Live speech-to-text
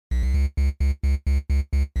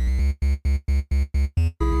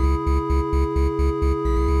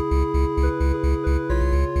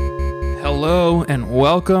Hello and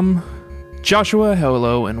welcome, Joshua.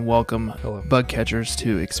 Hello and welcome, Hello. bug catchers,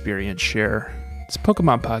 to Experience Share. It's a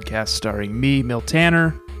Pokemon podcast starring me, Mil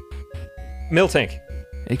Tanner, Miltank.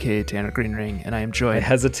 aka Tanner Greenring, and I am I joined.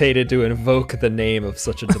 hesitated to invoke the name of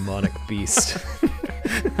such a demonic beast.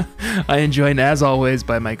 I am joined, as always,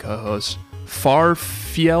 by my co-host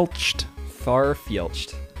Farfjelcht.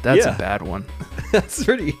 Farfjelcht. That's Yeah. a bad one. That's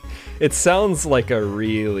pretty. It sounds like a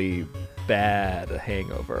really bad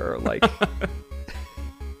hangover. Like,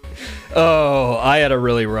 oh, I had a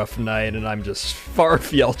really rough night and I'm just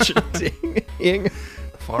Farfjelching.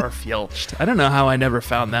 Farfjelcht. I don't know how I never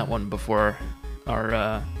found that one before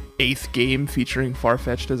our 8th game featuring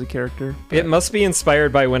Farfetch'd as a character. It must be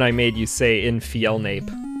inspired by when I made you say in Fjelnape.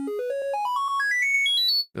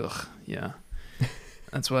 Ugh, yeah.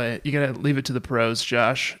 That's why you gotta leave it to the pros,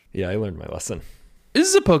 Josh. Yeah, I learned my lesson. This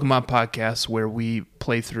is a Pokemon podcast where we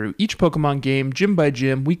play through each Pokemon game, gym by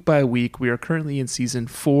gym, week by week. We are currently in Season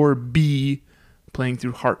 4B, playing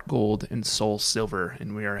through Heart Gold and Soul Silver,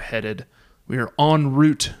 and we are en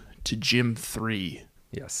route to Gym 3,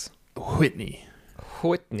 Yes. Whitney.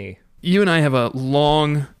 Whitney. You and I have a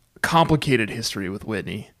long, complicated history with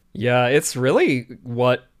Whitney. Yeah, it's really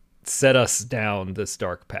what set us down this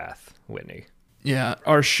dark path, Whitney. Yeah,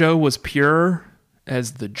 our show was pure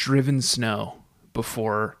as the driven snow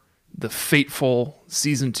before the fateful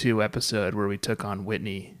Season 2 episode where we took on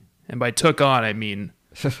Whitney. And by took on, I mean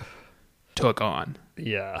took on.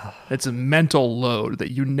 Yeah. It's a mental load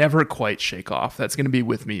that you never quite shake off. That's going to be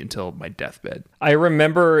with me until my deathbed. I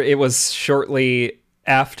remember it was shortly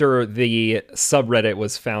after the subreddit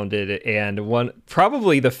was founded, and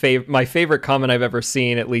probably my favorite comment I've ever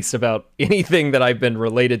seen, at least about anything that I've been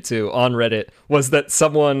related to on Reddit, was that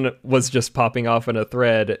someone was just popping off in a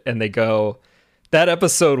thread and they go, that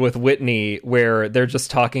episode with Whitney where they're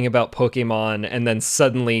just talking about Pokemon and then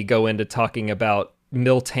suddenly go into talking about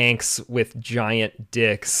Miltanks with giant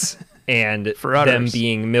dicks and For udders. them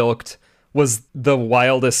being milked was the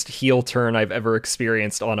wildest heel turn I've ever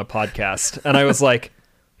experienced on a podcast. And I was like,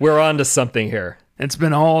 we're on to something here. It's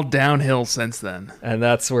been all downhill since then. And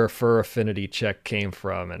that's where Fur Affinity Check came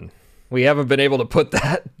from. And we haven't been able to put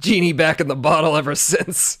that genie back in the bottle ever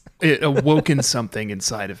since. It awoken something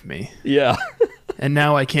inside of me. Yeah. And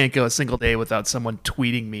now I can't go a single day without someone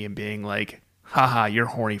tweeting me and being like, haha, you're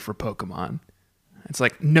horny for Pokemon. It's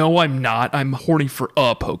like, no, I'm not. I'm horny for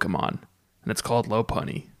a Pokemon. And it's called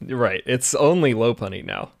Lopunny. Right. It's only Lopunny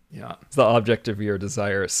now. Yeah. It's the object of your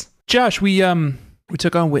desires. Josh, we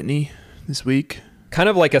took on Whitney this week. Kind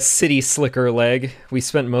of like a city slicker leg. We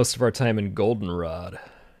spent most of our time in Goldenrod.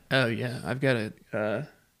 Oh yeah, I've got a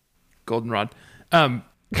goldenrod.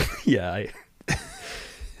 Yeah,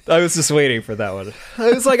 I was just waiting for that one.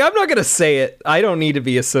 I was like, I'm not going to say it. I don't need to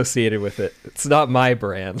be associated with it. It's not my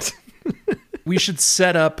brand. We should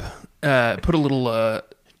set up, put a little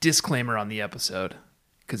disclaimer on the episode,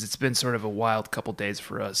 because it's been sort of a wild couple days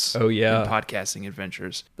for us. Oh, yeah. In podcasting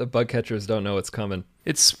adventures. The bug catchers don't know what's coming.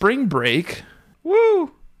 It's spring break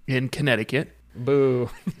Woo! in Connecticut, Boo.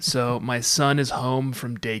 so my son is home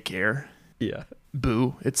from daycare. Yeah.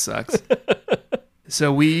 Boo, it sucks.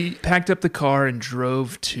 So we packed up the car and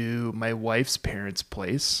drove to my wife's parents'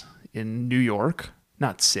 place in New York,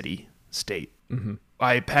 not city, state. Mm-hmm.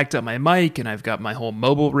 I packed up my mic and I've got my whole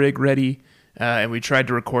mobile rig ready. And we tried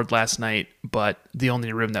to record last night, but the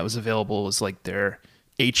only room that was available was like their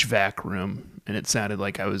HVAC room. And it sounded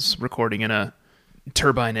like I was recording in a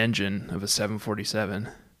turbine engine of a 747.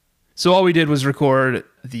 So all we did was record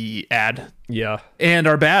the ad Yeah. and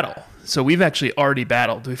our battle. So we've actually already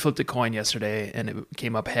battled. We flipped a coin yesterday and it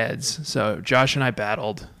came up heads. So Josh and I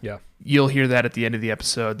battled. Yeah. You'll hear that at the end of the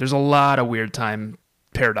episode. There's a lot of weird time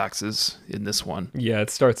paradoxes in this one. Yeah, it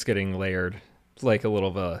starts getting layered. It's like a little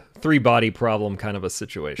of a three-body problem kind of a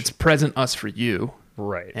situation. It's present us for you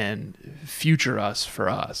right. and future us for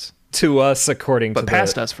us. To us, according But to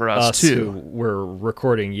past us for us, too. who were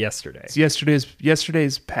recording yesterday. It's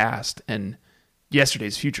yesterday's past and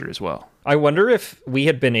yesterday's future as well. I wonder if we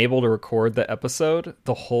had been able to record the episode,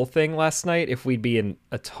 the whole thing last night, if we'd be in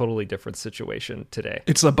a totally different situation today.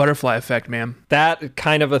 It's the butterfly effect, man. That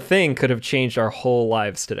kind of a thing could have changed our whole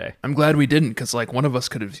lives today. I'm glad we didn't, because like one of us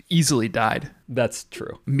could have easily died. That's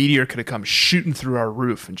true. Meteor could have come shooting through our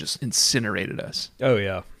roof and just incinerated us. Oh,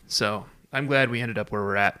 yeah. So I'm glad we ended up where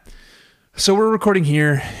we're at. So we're recording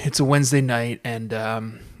here. It's a Wednesday night, and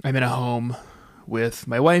I'm in a home with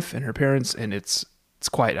my wife and her parents, and it's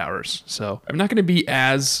quiet hours. So I'm not going to be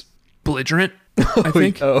as belligerent, I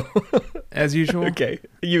think, Oh, as usual. okay.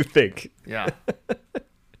 You think. Yeah.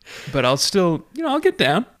 But I'll still, I'll get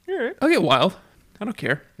down. All right. I'll get wild. I don't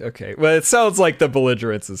care. Okay. Well, it sounds like the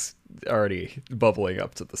belligerence is already bubbling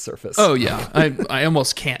up to the surface. Oh, yeah. I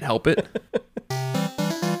almost can't help it.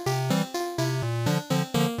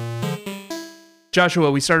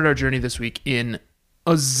 Joshua, we started our journey this week in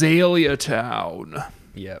Azalea Town.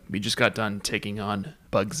 Yep. We just got done taking on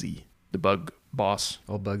Bugsy, the bug boss.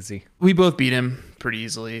 Old Bugsy. We both beat him pretty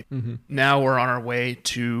easily. Mm-hmm. Now we're on our way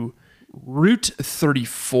to Route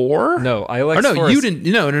 34. No, Ilex or no, Forest. you didn't.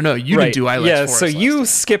 No, you didn't do Ilex Yeah, Forest. so you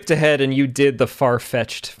last skipped ahead and you did the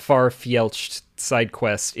far-fetched side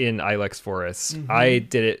quest in Ilex Forest. Mm-hmm. I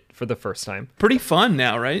did it for the first time. time. Pretty fun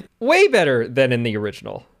now, right? Way better than in the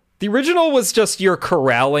original. The original was just you're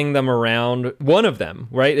corralling them around. One of them,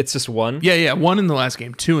 right? It's just one. Yeah. 1 in the last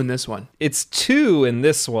game, 2 in this one. It's 2 in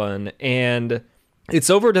this one, and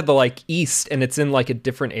it's over to the east, and it's in a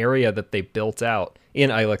different area that they built out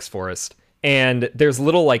in Ilex Forest. And there's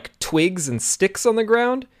little twigs and sticks on the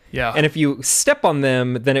ground. Yeah. And if you step on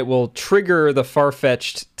them, then it will trigger the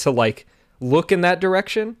Farfetch'd to look in that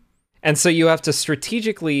direction. And so you have to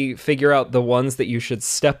strategically figure out the ones that you should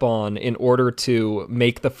step on in order to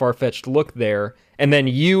make the Farfetch'd look there. And then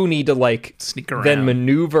you need to sneak around. Then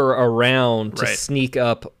maneuver around to Right. sneak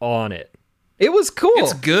up on it. It was cool.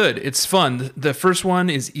 It's good. It's fun. The first one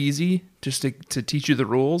is easy just to teach you the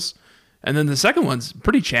rules. And then the second one's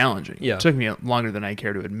pretty challenging. Yeah. It took me longer than I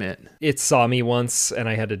care to admit. It saw me once, and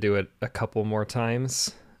I had to do it a couple more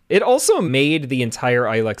times. It also made the entire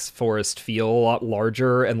Ilex Forest feel a lot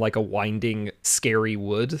larger and like a winding, scary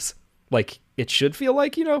woods. Like it should feel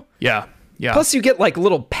like, Yeah. Plus, you get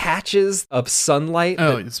little patches of sunlight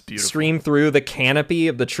that it's beautiful. stream through the canopy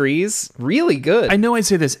of the trees. Really good. I know I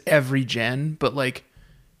say this every gen, but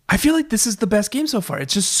I feel like this is the best game so far.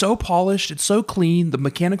 It's just so polished. It's so clean. The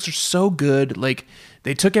mechanics are so good.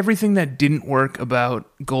 They took everything that didn't work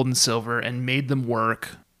about Gold and Silver and made them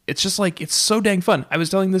work. It's just it's so dang fun. I was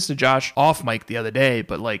telling this to Josh off mic the other day,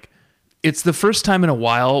 but it's the first time in a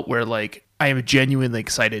while where I am genuinely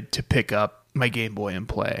excited to pick up my Game Boy and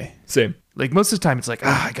play. Same. Most of the time it's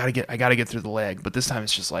I gotta get through the leg, but this time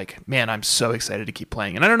it's just man, I'm so excited to keep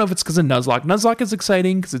playing. And I don't know if it's because of Nuzlocke. Nuzlocke is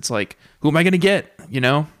exciting because it's who am I gonna get?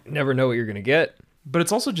 Never know what you're going to get. But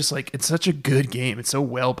it's also just it's such a good game. It's so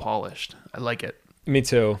well polished. I like it. Me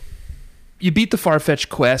too. You beat the Farfetch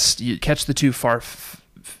quest. You catch the 2 Farfetch'i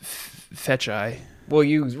Well,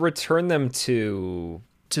 you return them to...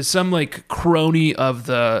 to some crony of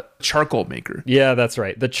the charcoal maker. Yeah, that's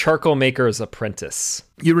right. The charcoal maker's apprentice.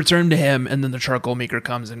 You return to him, and then the charcoal maker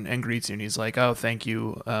comes and greets you, and he's like, "Oh, thank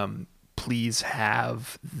you. Please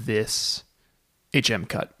have this HM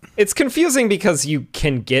cut." It's confusing because you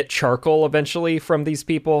can get charcoal eventually from these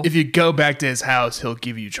people. If you go back to his house, he'll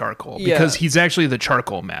give you charcoal because he's actually the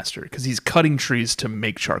charcoal master because he's cutting trees to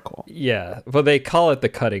make charcoal. Yeah, well, they call it the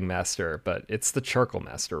cutting master, but it's the charcoal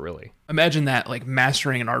master, really. Imagine that,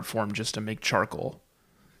 mastering an art form just to make charcoal.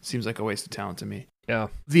 Seems like a waste of talent to me. Yeah.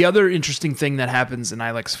 The other interesting thing that happens in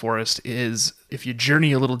Ilex Forest is if you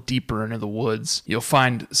journey a little deeper into the woods, you'll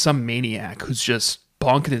find some maniac who's just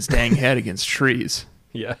bonking his dang head against trees.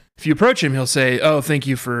 Yeah. If you approach him, he'll say, "Oh, thank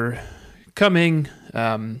you for coming.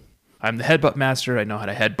 I'm the headbutt master. I know how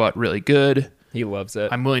to headbutt really good. He loves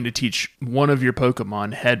it. I'm willing to teach one of your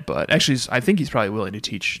Pokemon headbutt." Actually, I think he's probably willing to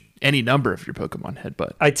teach any number of your Pokemon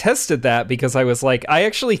headbutt. I tested that because I was like, I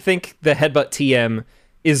actually think the headbutt TM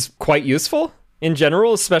is quite useful in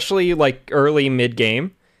general, especially early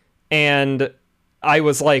mid-game. And I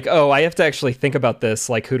was like, oh, I have to actually think about this.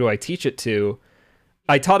 Who do I teach it to?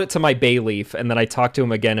 I taught it to my Bayleaf, and then I talked to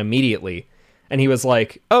him again immediately. And he was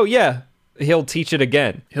like, oh, yeah, he'll teach it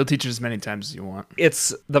again. He'll teach it as many times as you want.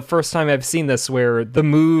 It's the first time I've seen this where the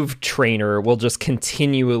move trainer will just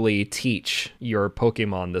continually teach your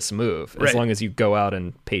Pokemon this move as long as you go out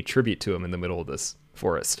and pay tribute to him in the middle of this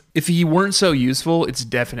forest. If he weren't so useful, it's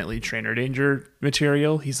definitely trainer danger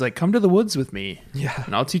material. He's like, "Come to the woods with me. Yeah.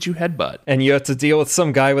 And I'll teach you headbutt." And you have to deal with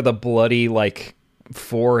some guy with a bloody,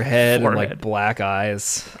 forehead and black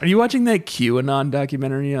eyes. Are you watching that QAnon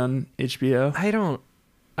documentary on HBO? I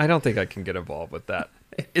don't think I can get involved with that.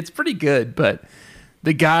 It's pretty good, but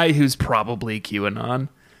the guy who's probably QAnon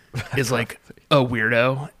is a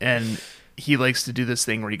weirdo, and he likes to do this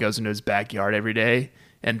thing where he goes into his backyard every day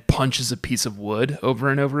and punches a piece of wood over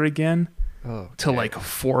and over again to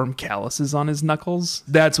form calluses on his knuckles.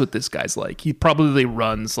 That's what this guy's like. He probably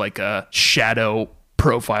runs a shadow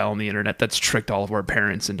profile on the internet that's tricked all of our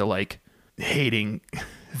parents into hating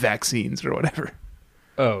vaccines or whatever.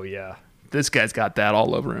 Oh yeah. This guy's got that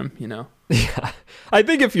all over him, Yeah. I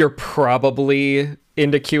think if you're probably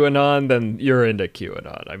into QAnon, then you're into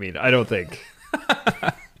QAnon. I mean, I don't think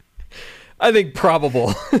I think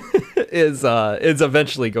probable is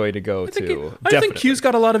eventually going to go to. I think Q's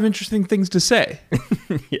got a lot of interesting things to say.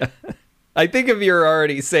 Yeah. I think if you're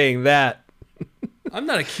already saying that, I'm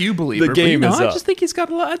not a Q believer. The game is I up. just think he's got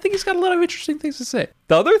a lot. I think he's got a lot of interesting things to say.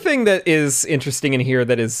 the other thing that is interesting in here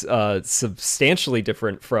that is substantially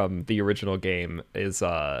different from the original game is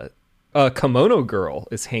a kimono girl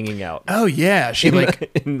is hanging out Oh yeah, she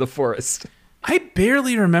in the forest. I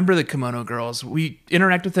barely remember the kimono girls. We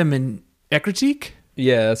interact with them in Ekritik.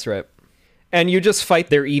 Yeah, that's right. And you just fight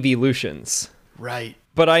their evolutions. Right.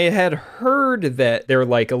 But I had heard that they're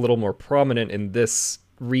like a little more prominent in this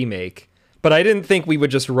remake. But I didn't think we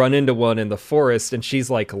would just run into one in the forest and she's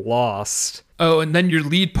like lost. Oh, and then your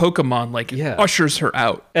lead Pokemon ushers her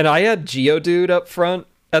out. And I had Geodude up front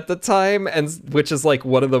at the time, and which is like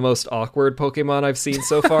one of the most awkward Pokemon I've seen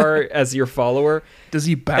so far as your follower. Does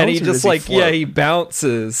he bounce? And he or just does he float? he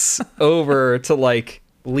bounces over to like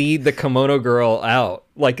lead the kimono girl out,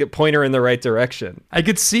 like point her in the right direction. I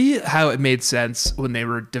could see how it made sense when they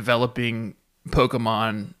were developing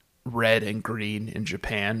Pokemon Red and Green in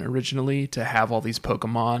Japan originally to have all these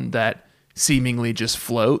Pokemon that seemingly just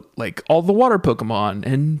float, like all the water Pokemon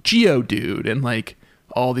and Geodude and like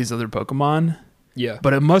all these other Pokemon. Yeah.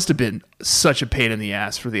 But it must have been such a pain in the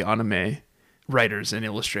ass for the anime writers and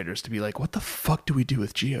illustrators to be like, what the fuck do we do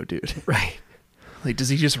with Geodude? Right. Like, does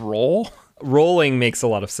he just roll? Rolling makes a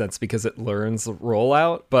lot of sense because it learns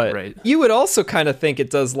rollout, but Right. you would also kind of think it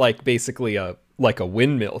does like basically a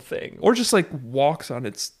windmill thing. Or just like walks on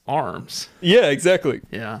its arms. Yeah, exactly.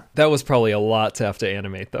 Yeah. That was probably a lot to have to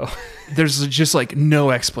animate though. There's just like no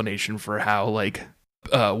explanation for how like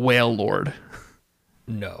Whale Lord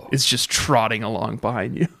No. is just trotting along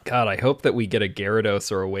behind you. God, I hope that we get a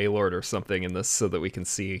Gyarados or a Wailord or something in this so that we can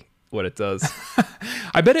see what it does.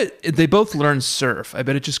 I bet they both learn surf. I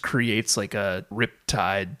bet it just creates like a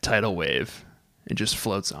riptide tidal wave and just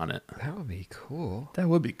floats on it. That would be cool. That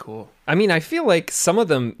would be cool. I mean, I feel like some of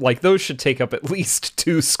them, like those should take up at least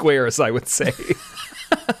 2 squares, I would say.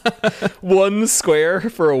 1 square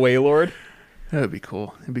for a Wailord. That would be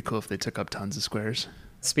cool. It'd be cool if they took up tons of squares.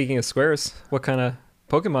 Speaking of squares, what kind of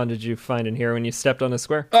Pokemon did you find in here when you stepped on a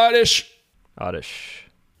square? Oddish. Oddish.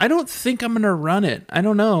 I don't think I'm going to run it. I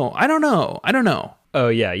don't know. Oh,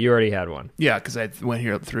 yeah, you already had one. Yeah, because I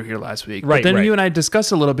went through here last week. Right, But then right. you and I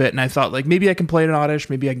discussed a little bit, and I thought, like, maybe I can play an Oddish.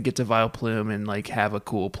 Maybe I can get to Vileplume and, like, have a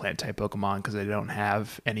cool plant-type Pokemon because I don't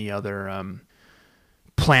have any other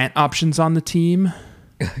plant options on the team.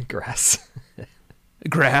 Grass.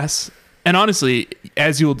 Grass. And honestly,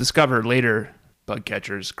 as you will discover later, bug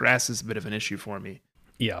catchers, grass is a bit of an issue for me.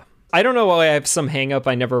 Yeah. I don't know why I have some hang up.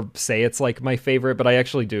 I never say it's like my favorite, but I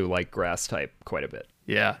actually do like grass type quite a bit.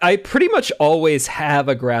 Yeah. I pretty much always have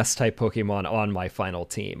a grass type Pokemon on my final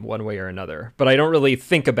team, one way or another. But I don't really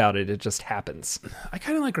think about it; it just happens. I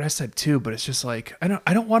kind of like grass type too, but it's just like I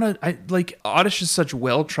don't want to. I like Oddish is such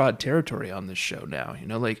well-trod territory on this show now. You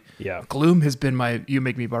know, like Yeah. Gloom has been my You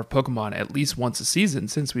Make Me Barf Pokemon at least once a season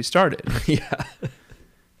since we started. Yeah,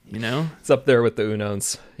 You know, it's up there with the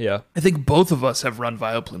Unons. Yeah, I think both of us have run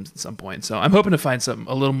Vileplumes at some point, so I'm hoping to find something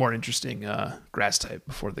a little more interesting grass type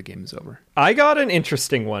before the game is over. I got an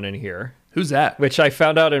interesting one in here, Who's that? which I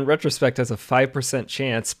found out in retrospect has a 5%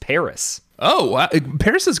 chance. Paris. Oh, wow.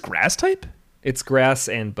 Paris is grass type? It's grass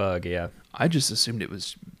and bug. Yeah, I just assumed it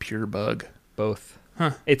was pure bug. both.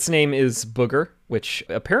 Huh. Its name is Booger, which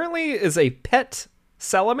apparently is a pet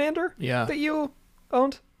salamander. Yeah. That you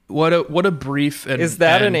owned. What a brief and Is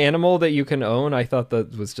that and an animal that you can own? I thought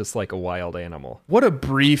that was just like a wild animal. What a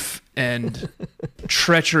brief and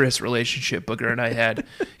treacherous relationship Booger and I had.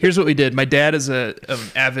 Here's what we did. My dad is an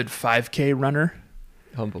avid 5K runner.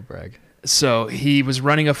 Humble brag. So he was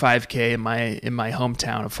running a 5K in my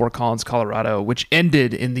hometown of Fort Collins, Colorado, which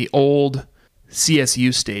ended in the old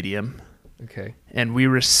CSU stadium. Okay. And we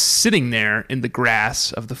were sitting there in the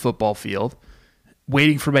grass of the football field,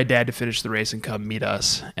 waiting for my dad to finish the race and come meet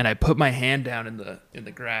us. And I put my hand down in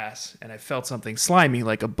the grass, and I felt something slimy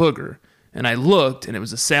like a booger. And I looked, and it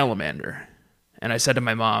was a salamander. And I said to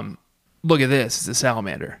my mom, "Look at this, it's a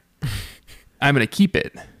salamander. I'm going to keep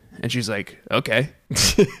it." And she's like, "Okay."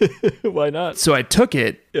 Why not? So I took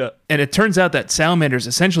it, Yeah. and it turns out that salamanders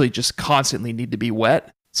essentially just constantly need to be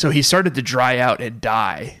wet. So he started to dry out and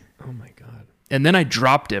die. Oh my god. And then I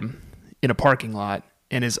dropped him in a parking lot,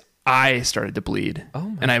 and his eye started to bleed. Oh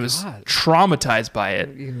my and I was God. traumatized by it.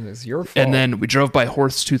 It's your fault. And then we drove by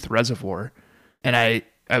Horsestooth Reservoir, and I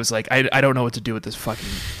was like, I don't know what to do with this fucking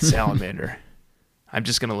salamander. I'm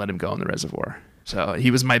just gonna let him go in the reservoir. So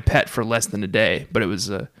he was my pet for less than a day, but it was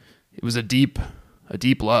a deep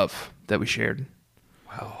love that we shared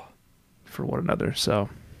Wow. for one another. So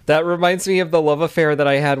That reminds me of the love affair that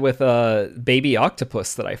I had with a baby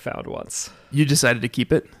octopus that I found once. You decided to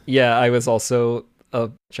keep it? Yeah, I was also a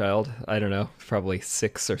child. I don't know, probably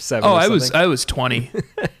 6 or 7. Oh, or I was 20,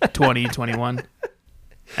 21.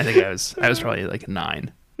 I think I was probably like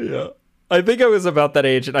 9. Yeah. I think I was about that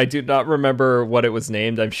age, and I do not remember what it was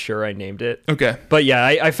named. I'm sure I named it. Okay. But yeah,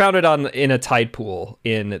 I found it in a tide pool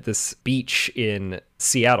in this beach in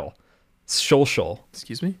Seattle. Shoal.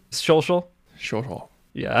 Excuse me? Shoal? Short haul.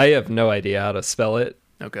 Yeah, I have no idea how to spell it.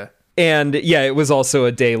 Okay. And yeah, it was also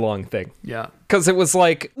a day-long thing. Yeah. Because it was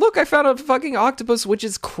like, look, I found a fucking octopus, which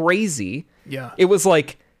is crazy. Yeah. It was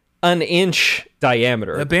like an inch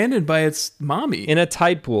diameter. Abandoned by its mommy. In a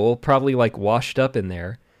tide pool, probably like washed up in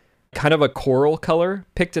there. Kind of a coral color.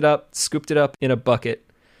 Picked it up, scooped it up in a bucket.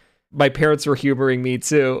 My parents were humoring me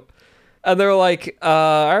too. And they're like,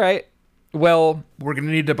 all right, well, we're going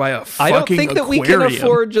to need to buy a fucking I don't think that we can aquarium.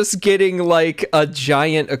 afford just getting like a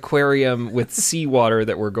giant aquarium with seawater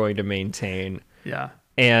that we're going to maintain. Yeah.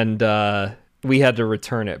 And we had to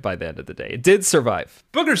return it by the end of the day. It did survive.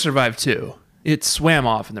 Booger survived too. It swam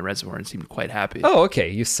off in the reservoir and seemed quite happy. Oh, okay.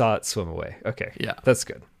 You saw it swim away. Okay. Yeah. That's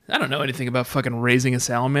good. I don't know anything about fucking raising a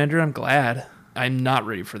salamander. I'm glad. I'm not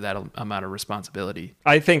ready for that amount of responsibility.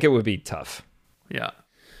 I think it would be tough. Yeah.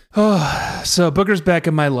 Oh, so Booger's back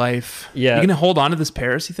in my life. Yeah. You gonna hold on to this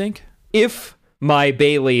Paris, you think? If my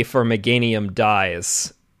Bayleaf or Meganium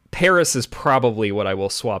dies, Paris is probably what I will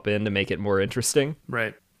swap in to make it more interesting.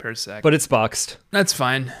 Right. Paris sack. But it's boxed. That's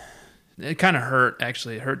fine. It kind of hurt,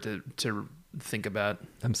 actually. It hurt to think about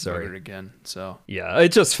I'm sorry. Booger again. So, Yeah,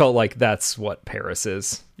 it just felt like that's what Paris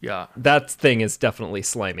is. yeah. That thing is definitely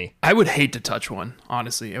slimy. I would hate to touch one,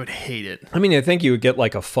 honestly. I would hate it. I mean, I think you would get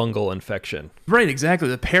like a fungal infection. Right, exactly.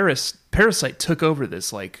 The parasite took over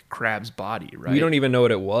this like crab's body, right? We don't even know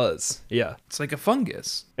what it was. Yeah. It's like a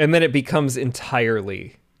fungus. And then it becomes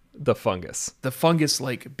entirely the fungus. The fungus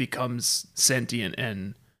like becomes sentient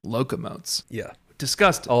and locomotes. Yeah.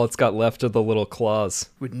 Disgusting. All it's got left are the little claws.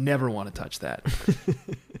 Would never want to touch that.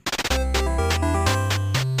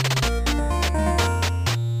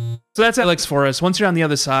 So that's Alex Forest. Once you're on the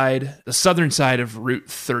other side, the southern side of Route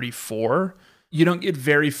 34, you don't get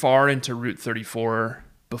very far into Route 34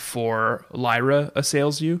 before Lyra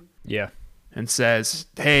assails you Yeah. and says,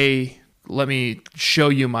 hey, let me show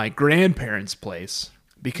you my grandparents' place.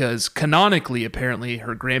 Because canonically, apparently,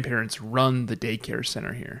 her grandparents run the daycare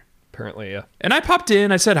center here. Apparently, yeah. And I popped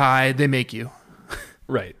in, I said hi, they make you.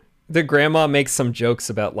 Right. The grandma makes some jokes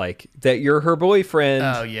about like that you're her boyfriend.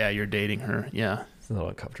 Oh, yeah, you're dating her. Yeah. It's a little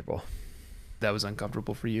uncomfortable. That was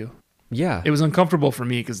uncomfortable for you. Yeah. It was uncomfortable for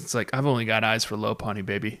me because it's like, I've only got eyes for low pony,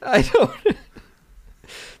 baby. I don't. A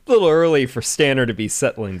little early for Stanner to be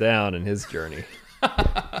settling down in his journey.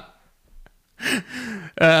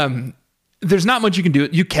 There's not much you can do.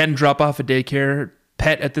 You can drop off a daycare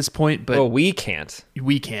pet at this point, but We can't.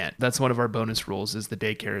 we can't. That's one of our bonus rules is the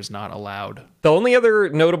daycare is not allowed. The only other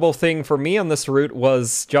notable thing for me on this route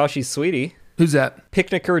was Joshy's sweetie, Who's that?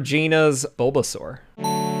 Picnicker Gina's Bulbasaur.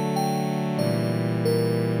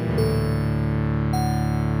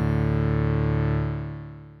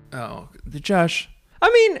 Oh, Josh, I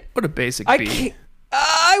mean, what a basic I bee. can't,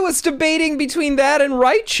 I was debating between that and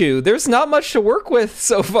Raichu. There's not much to work with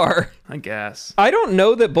so far. I guess. I don't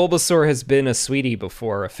know that Bulbasaur has been a sweetie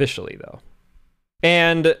before officially, though.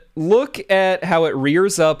 And look at how it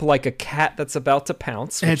rears up like a cat that's about to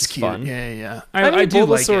pounce, which It's is cute. fun. Yeah. I mean, do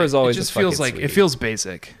like Bulbasaur it. is always It just a feels fucking like sweetie. it feels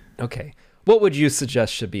basic. Okay. What would you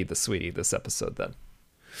suggest should be the sweetie this episode, then?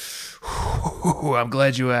 Ooh, I'm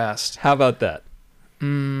glad you asked. How about that?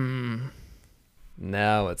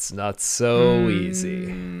 Now it's not so easy.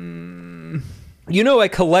 You know, I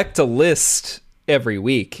collect a list every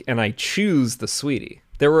week, and I choose the sweetie.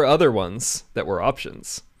 There were other ones that were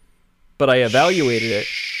options, but I evaluated it,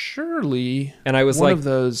 Surely, and I was one like, of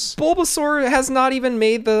those. Bulbasaur has not even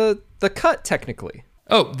made the cut, technically.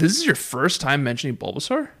 Oh, this is your first time mentioning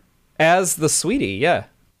Bulbasaur? As the sweetie, yeah.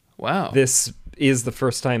 Wow. This is the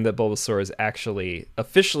first time that Bulbasaur is actually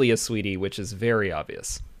officially a sweetie, which is very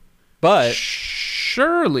obvious. But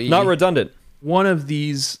Surely, not redundant. one of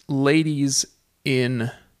these ladies in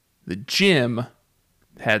the gym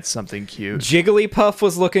had something cute. Jigglypuff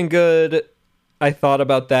was looking good. I thought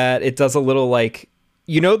about that. It does a little like,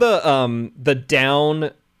 you know, the down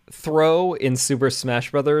throw in Super Smash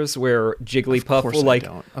Brothers where Jigglypuff course will I like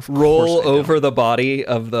don't. Of roll course I don't. over the body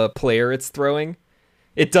of the player it's throwing.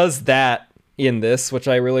 It does that in this, which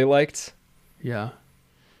I really liked. Yeah.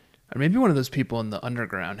 Or maybe one of those people in the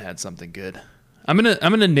underground had something good. I'm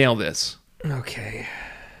gonna nail this. Okay.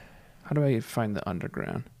 How do I find the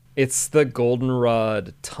underground? It's the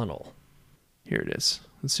Goldenrod Tunnel. Here it is.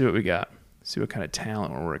 Let's see what we got. See what kind of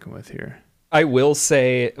talent we're working with here. I will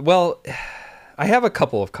say, well, I have a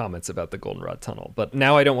couple of comments about the Goldenrod Tunnel, but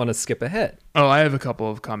now I don't want to skip ahead. Oh, I have a couple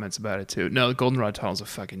of comments about it too. No, the Goldenrod Tunnel is a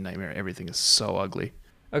fucking nightmare. Everything is so ugly.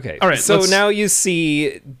 Okay, all right. So now you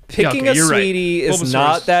see, picking a Sweetie is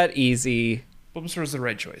not that easy. Bulbasaur is the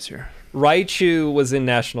right choice here. Raichu was in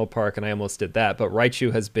National Park, and I almost did that, but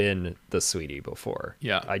Raichu has been the Sweetie before.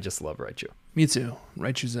 Yeah. I just love Raichu. Me too.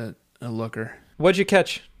 Raichu's a looker. What'd you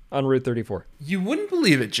catch on Route 34? You wouldn't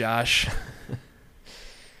believe it, Josh.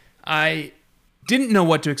 I didn't know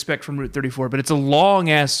what to expect from Route 34, but it's a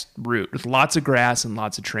long-ass route with lots of grass and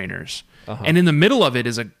lots of trainers. And in the middle of it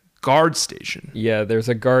is a guard station. Yeah, there's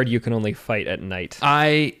a guard you can only fight at night.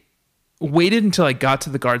 I waited until I got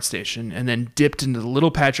to the guard station and then dipped into the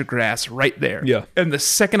little patch of grass right there. Yeah. And the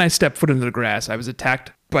second I stepped foot into the grass, I was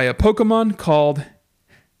attacked by a Pokemon called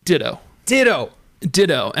Ditto. Ditto. And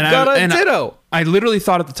Ditto. I literally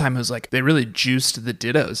thought at the time, I was like, they really juiced the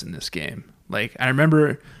Dittos in this game. Like, I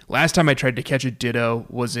remember last time I tried to catch a Ditto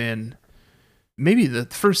was in maybe the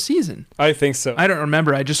first season. I think so. I don't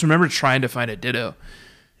remember. I just remember trying to find a Ditto.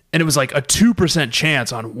 And it was like a 2%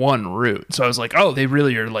 chance on one route. So I was like, oh, they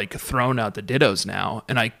really are like throwing out the Dittos now.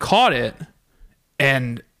 And I caught it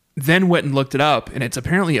and then went and looked it up. And it's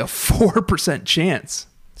apparently a 4% chance.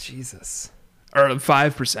 Jesus. Or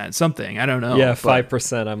 5%, something. I don't know. Yeah,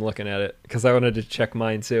 5%. I'm looking at it because I wanted to check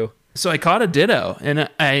mine too. So I caught a Ditto. And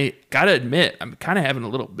I got to admit, I'm kind of having a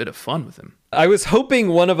little bit of fun with him. I was hoping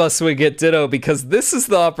one of us would get Ditto because this is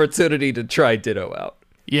the opportunity to try Ditto out.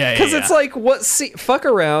 Yeah, because it's like, what? See, fuck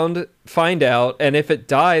around, find out, and if it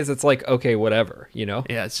dies, it's like, okay, whatever, you know?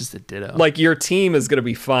 Yeah, it's just a Ditto. Like, your team is gonna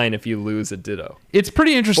be fine if you lose a Ditto. It's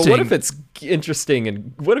pretty interesting. But what if it's interesting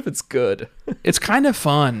and what if it's good? It's kind of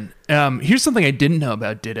fun. Here's something I didn't know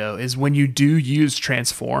about Ditto is when you do use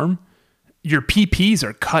Transform, your PPs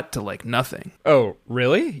are cut to like nothing. Oh,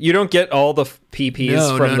 really? You don't get all the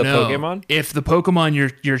PPs from the Pokemon? If the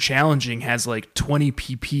Pokemon you're challenging has like 20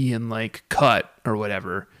 PP and like cut or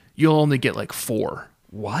whatever, you'll only get like 4.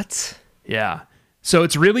 What? Yeah. So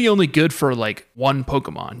it's really only good for like one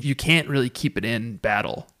Pokemon. You can't really keep it in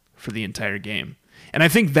battle for the entire game. And I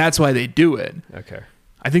think that's why they do it. Okay.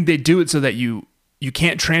 I think they do it so that you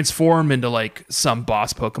can't transform into like some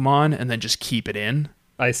boss Pokemon and then just keep it in.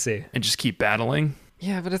 I see. And just keep battling.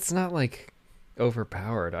 Yeah, but it's not like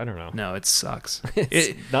overpowered. I don't know. No, it sucks.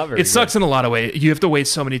 It's not very It sucks in a lot of ways. You have to wait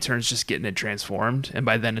so many turns just getting it transformed, and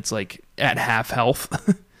by then it's like at half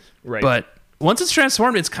health. Right. But once it's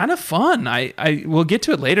transformed, it's kind of fun. I will get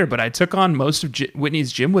to it later, but I took on most of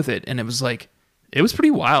Whitney's gym with it, and it was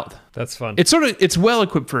pretty wild. That's fun. It's well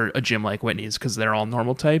equipped for a gym like Whitney's because they're all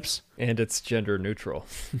normal types. And it's gender neutral.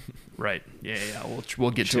 Right. Yeah.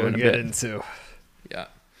 We'll get to it in a bit. Into. Yeah.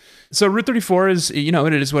 So Route 34 is,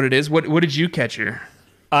 it is what it is. What did you catch here?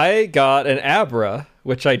 I got an Abra,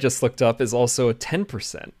 which I just looked up is also a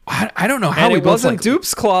 10%. I don't know how and we it both wasn't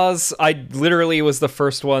Dupe's Claws. I literally was the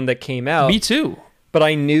first one that came out. Me too. But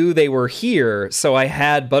I knew they were here, so I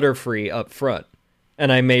had Butterfree up front.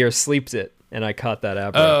 And I Mayor Sleeped it, and I caught that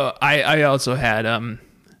Abra. I also had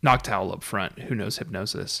Noctowl up front. Who knows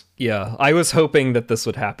Hypnosis? Yeah, I was hoping that this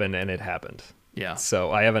would happen, and it happened. Yeah.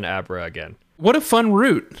 So I have an Abra again. What a fun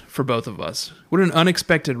route for both of us. What an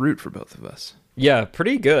unexpected route for both of us. Yeah,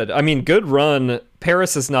 pretty good. I mean, good run.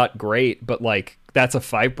 Paris is not great, but like that's a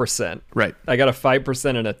 5%. Right. I got a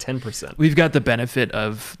 5% and a 10%. We've got the benefit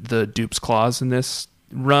of the Dupe's Claws in this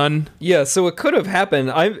run. Yeah, so it could have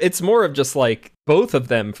happened. It's more of just like both of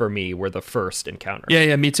them for me were the first encounter.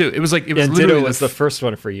 Yeah, me too. It was and literally Ditto was the first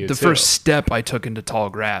one for you. The first step I took into tall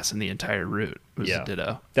grass in the entire route was a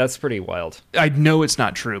Ditto. That's pretty wild. I know it's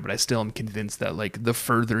not true, but I still am convinced that like the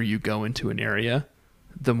further you go into an area,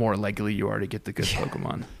 the more likely you are to get the good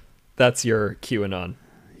Pokemon. That's your QAnon.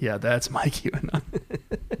 Yeah, that's my QAnon.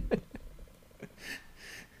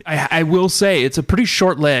 I will say it's a pretty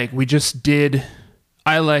short leg. We just did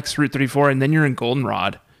Ilex Route 34, and then you're in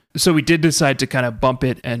Goldenrod. So we did decide to kind of bump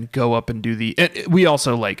it and go up and do we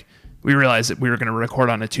also we realized that we were going to record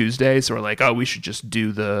on a Tuesday. So we're like, oh, we should just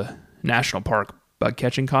do the National Park bug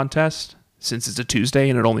catching contest since it's a Tuesday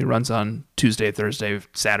and it only runs on Tuesday, Thursday,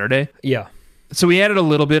 Saturday. Yeah. So we added a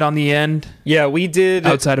little bit on the end. Yeah, we did.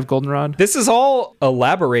 Outside of Goldenrod. This is all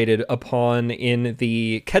elaborated upon in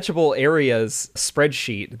the catchable areas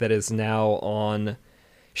spreadsheet that is now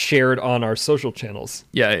shared on our social channels.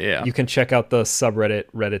 Yeah. You can check out the subreddit,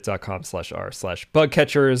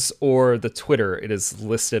 reddit.com/r/bugcatchers, or the Twitter. It is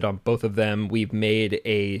listed on both of them. We've made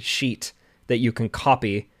a sheet that you can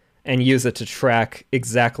copy and use it to track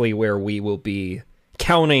exactly where we will be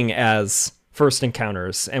counting as first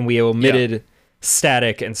encounters. And we omitted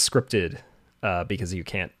static and scripted because you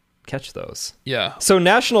can't catch those. Yeah. So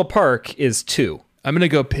National Park is 2. I'm going to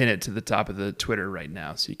go pin it to the top of the Twitter right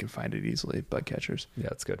now so you can find it easily, bug catchers. Yeah,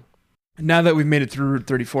 that's good. Now that we've made it through Route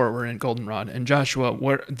 34, we're in Goldenrod. And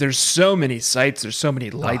Joshua, there's so many sights, there's so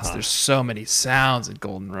many lights, there's so many sounds in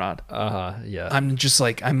Goldenrod. Yeah. I'm it's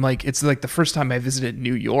like the first time I visited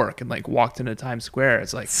New York and like walked into Times Square.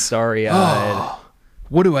 It's like, Starry-eyed.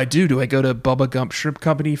 What do I do? Do I go to Bubba Gump Shrimp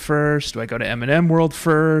Company first? Do I go to M&M World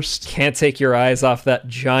first? Can't take your eyes off that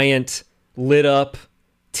giant lit up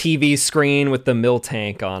TV screen with the mill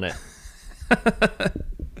tank on it.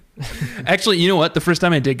 Actually, you know what? The first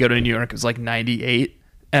time I did go to New York, it was like 98.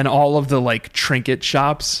 And all of the like trinket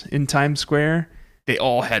shops in Times Square, they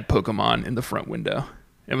all had Pokemon in the front window.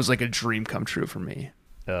 It was like a dream come true for me.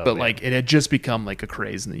 But man, like it had just become like a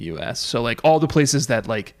craze in the US. So like all the places that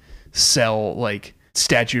like sell like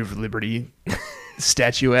Statue of Liberty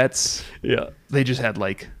statuettes, yeah, they just had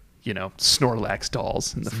like, you know, Snorlax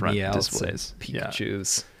dolls in the front displays.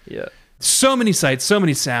 Pikachus. Yeah. So many sights, so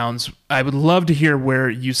many sounds. I would love to hear where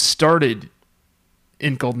you started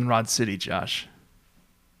in Goldenrod City, Josh.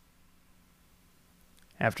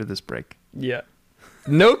 After this break. Yeah.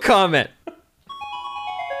 No comment.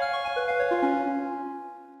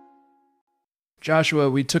 Joshua,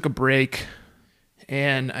 we took a break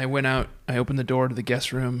and I went out. I opened the door to the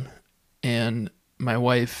guest room and my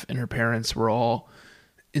wife and her parents were all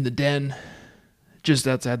in the den just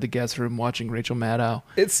outside the guest room watching Rachel Maddow.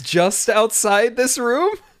 It's just outside this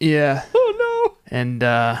room? Yeah. Oh, no. And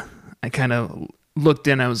I kind of looked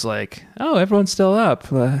in. I was like, oh, everyone's still up.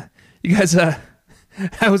 You guys, I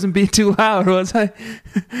wasn't being too loud, was I?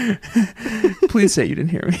 Please say you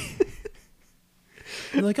didn't hear me.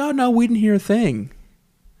 You're like, oh, no, we didn't hear a thing.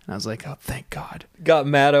 And I was like, oh, thank God. Got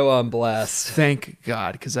Maddow on blast. Thank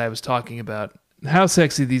God, because I was talking about how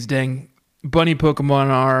sexy these dang bunny Pokemon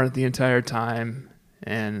are the entire time.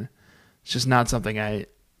 And it's just not something I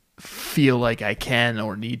feel like I can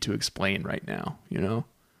or need to explain right now, you know?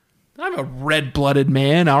 I'm a red-blooded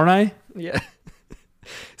man, aren't I? Yeah.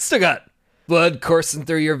 Still got blood coursing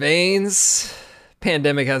through your veins.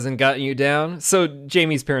 Pandemic hasn't gotten you down. So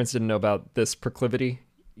Jamie's parents didn't know about this proclivity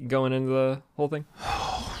going into the whole thing?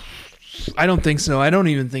 I don't think so. I don't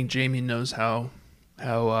even think Jamie knows how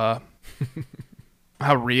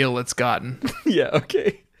real it's gotten. Yeah,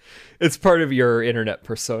 okay. It's part of your internet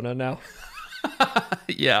persona now.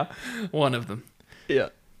 Yeah, one of them. Yeah.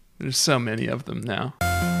 There's so many of them now.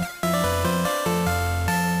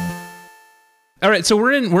 All right, so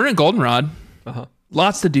we're in Goldenrod. Uh-huh.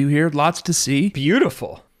 Lots to do here, lots to see.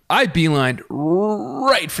 Beautiful. I beelined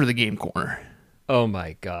right for the game corner. Oh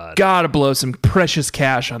my God. Gotta blow some precious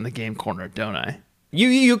cash on the game corner, don't I?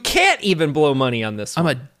 You can't even blow money on this one.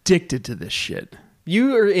 I'm addicted to this shit.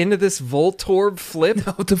 You are into this Voltorb flip?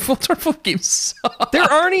 No, the Voltorb flip game sucks. There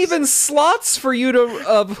aren't even slots for you to,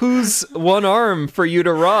 of whose one arm for you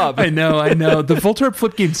to rob. I know. The Voltorb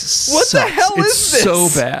flip game sucks. What the hell is it's this?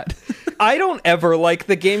 so bad. I don't ever like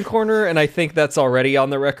the game corner, and I think that's already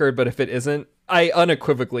on the record, but if it isn't, I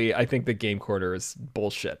think the game corner is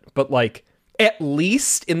bullshit. But like, at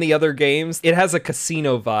least in the other games, it has a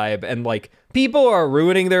casino vibe, and like, people are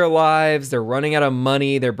ruining their lives, they're running out of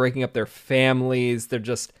money, they're breaking up their families,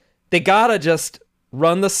 they gotta just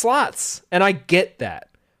run the slots, and I get that.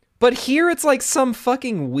 But here it's like some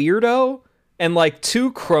fucking weirdo and like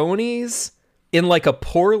two cronies in like a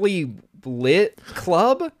poorly lit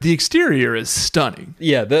club. The exterior is stunning.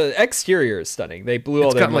 Yeah, the exterior is stunning. They blew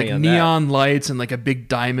all their money on that. It's got like neon lights and like a big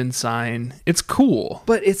diamond sign. It's cool.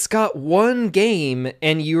 But it's got one game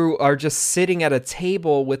and you are just sitting at a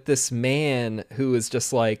table with this man who is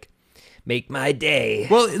just like, make my day.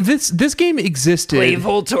 Well, this game existed. Play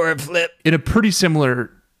Voltorb flip. In a pretty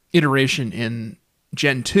similar iteration in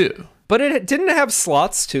Gen 2. But it didn't have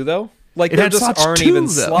slots too, though. Like, there just aren't even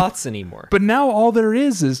slots anymore. But now all there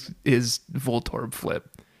is Voltorb Flip.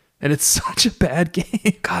 And it's such a bad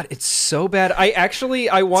game. God, it's so bad. I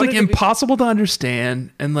wanted it's like impossible to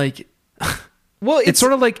understand. And like, well, it's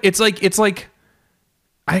sort of like, it's like,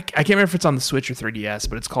 I can't remember if it's on the Switch or 3DS,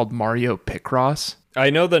 but it's called Mario Picross. I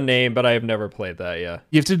know the name, but I have never played that, yeah.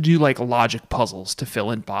 You have to do like logic puzzles to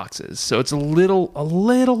fill in boxes. So it's a little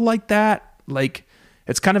like that. Like,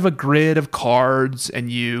 it's kind of a grid of cards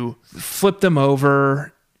and you flip them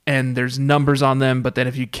over and there's numbers on them. But then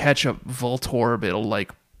if you catch a Voltorb, it'll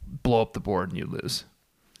like blow up the board and you lose.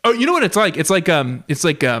 Oh, you know what it's like? It's like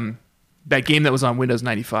that game that was on Windows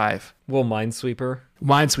 95. Well, Minesweeper.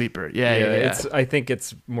 Minesweeper. Yeah. I think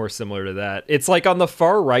it's more similar to that. It's like on the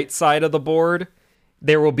far right side of the board,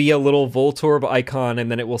 there will be a little Voltorb icon, and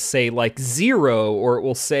then it will say like 0, or it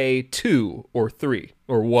will say 2 or 3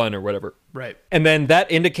 or 1 or whatever. Right. And then that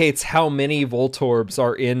indicates how many Voltorbs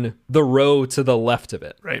are in the row to the left of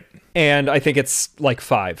it. Right. And I think it's like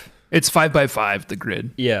 5. It's 5 by 5, the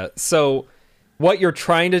grid. Yeah. So what you're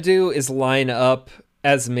trying to do is line up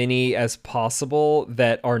as many as possible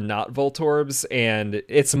that are not Voltorbs, and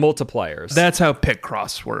it's multipliers. That's how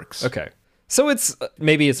Picross works. Okay. So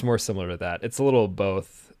maybe it's more similar to that. It's a little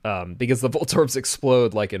both, because the Voltorbs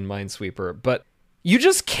explode like in Minesweeper, but you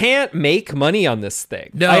just can't make money on this thing.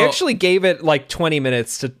 No. I actually gave it like 20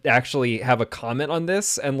 minutes to actually have a comment on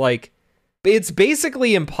this, and like, it's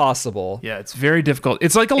basically impossible. Yeah, it's very difficult.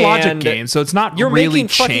 It's like a logic game, so it's not You're really making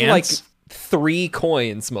fucking like chance. 3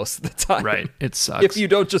 coins most of the time. Right. It sucks. If you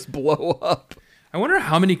don't just blow up. I wonder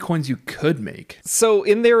how many coins you could make. So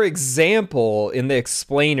in their example, in the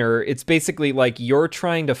explainer, it's basically like you're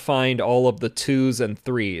trying to find all of the 2s and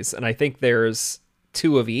 3s, and I think there's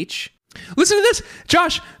 2 of each. Listen to this.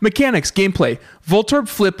 Josh, mechanics, gameplay. Voltorb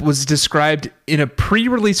Flip was described in a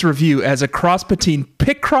pre-release review as a cross between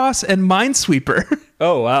Picross and Minesweeper.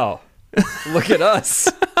 Oh, wow. Look at us.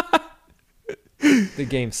 The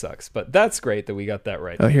game sucks, but that's great that we got that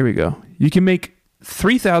right. Oh, here we go. You can make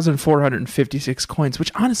 3,456 coins,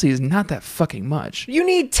 which honestly is not that fucking much. You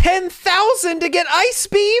need 10,000 to get Ice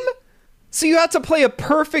Beam? So you have to play a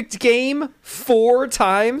perfect game 4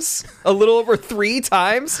 times, a little over 3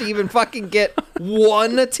 times to even fucking get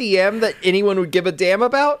 1 TM that anyone would give a damn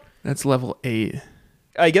about? That's level 8.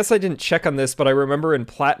 I guess I didn't check on this, but I remember in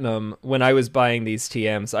Platinum, when I was buying these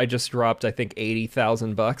TMs, I just dropped, I think,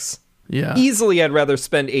 $80,000. Yeah. Easily, I'd rather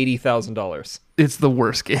spend $80,000. It's the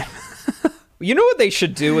worst game. You know what they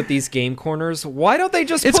should do with these game corners? Why don't they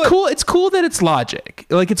just It's cool. It's cool that it's logic.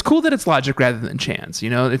 Like, it's cool that it's logic rather than chance.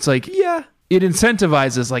 You know, it's like, Yeah. it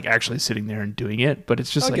incentivizes like actually sitting there and doing it, but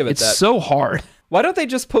it's just I'll like give it it's that. so hard. Why don't they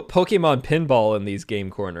just put Pokemon Pinball in these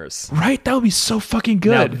game corners? Right? That would be so fucking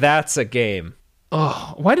Now good. that's a game.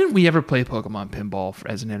 Oh, why didn't we ever play Pokemon Pinball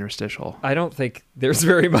as an interstitial? I don't think there's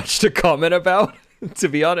very much to comment about, to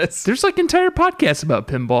be honest. There's like entire podcasts about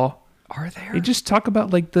pinball. Are there? They just talk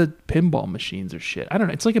about like the pinball machines or shit. I don't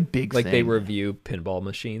know. It's like a big Like thing. they review pinball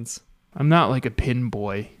machines. I'm not like a pin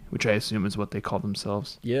boy, which I assume is what they call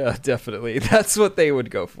themselves. Yeah, definitely. That's what they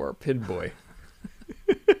would go for. Pinboy.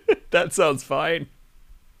 That sounds fine.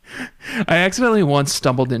 I accidentally once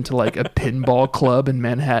stumbled into like a pinball club in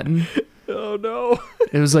Manhattan. Oh no.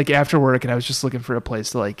 It was like after work and I was just looking for a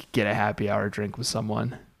place to like get a happy hour drink with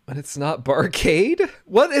someone. But it's not Barcade?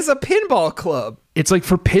 What is a pinball club? It's like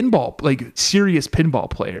for pinball, like serious pinball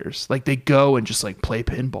players. Like they go and just like play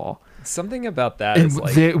pinball. Something about that And is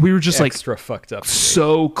like we were just like extra fucked up. To me.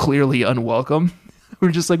 so clearly unwelcome. We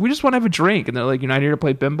were just like, we just want to have a drink. And they're like, you're not here to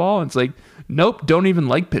play pinball? And it's like, nope, don't even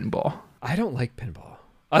like pinball. I don't like pinball.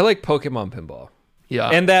 I like Pokemon pinball. Yeah.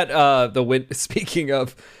 And that speaking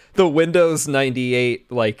of the Windows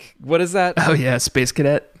 98, like what is that? Oh yeah, Space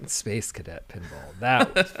Cadet. Space Cadet pinball.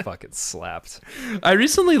 That was fucking slapped. I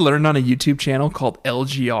recently learned on a YouTube channel called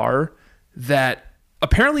LGR that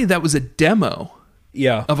apparently that was a demo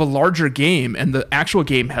Yeah. of a larger game, and the actual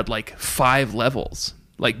game had like 5 levels,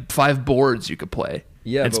 like 5 boards you could play.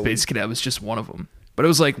 Yeah, and but Space Cadet was just one of them. But it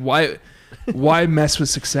was like, why mess with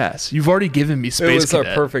success? You've already given me Space It was Cadet.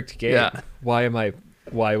 our perfect game. Yeah. Why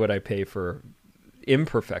would I pay for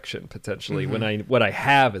imperfection potentially when what I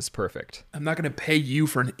have is perfect? I'm not going to pay you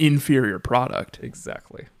for an inferior product.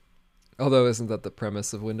 Exactly. Although isn't that the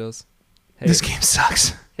premise of Windows? Hey, This game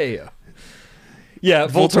sucks. hey, yeah,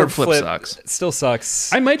 Voltorb Flip sucks. Still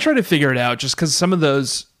sucks. I might try to figure it out just because some of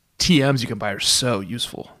those TMs you can buy are so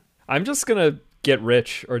useful. I'm just gonna get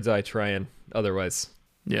rich or die trying. Otherwise,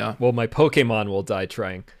 Yeah. well, my Pokemon will die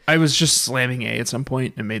trying. I was just slamming A at some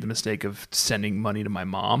point and made the mistake of sending money to my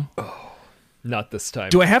mom. Not this time.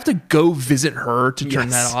 Do I have to go visit her to turn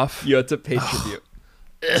Yes. that off? You have to pay tribute.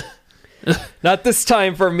 Not this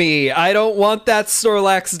time for me. I don't want that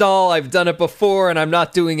Snorlax doll. I've done it before, and I'm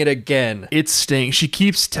not doing it again. It stinks. She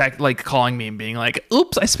keeps calling me and being like,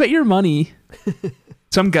 "Oops, I spent your money."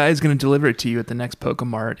 Some guy's gonna deliver it to you at the next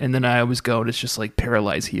Pokemart, and then I always go and it's just like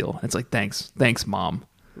Paralyze Heal. It's like thanks, mom.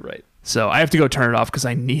 Right. So I have to go turn it off because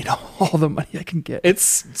I need all the money I can get.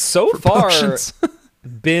 It's so far Potions.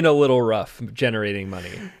 been a little rough generating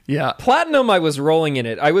money. Yeah. Platinum, I was rolling in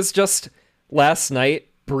it. I was just last night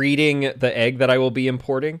breeding the egg that I will be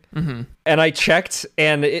importing. Mm-hmm. And I checked,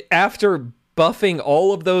 and after buffing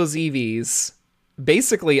all of those EVs,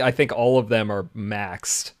 basically I think all of them are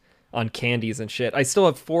maxed on candies and shit. I still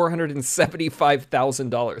have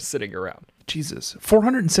 $475,000 sitting around. Jesus,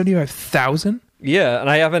 475,000. Yeah, and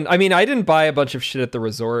I mean, I didn't buy a bunch of shit at the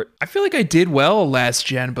resort. I feel like I did well last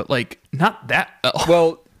gen, but like not that well.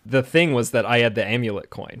 Well, the thing was that I had the amulet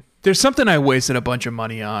coin. There's something I wasted a bunch of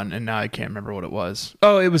money on, and now I can't remember what it was.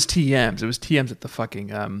 Oh, it was TMs. It was TMs at the fucking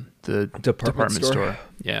the department store.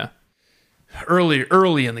 Yeah,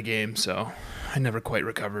 early in the game, so I never quite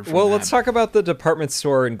recovered from Well, that. let's talk about the department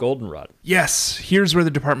store in Goldenrod. Yes, here's where the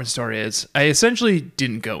department store is. I essentially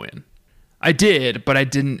didn't go in. I did, but I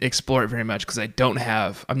didn't explore it very much because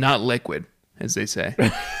I'm not liquid, as they say.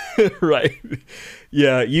 Right.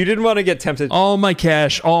 Yeah, you didn't want to get tempted. All my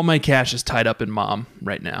cash is tied up in Mom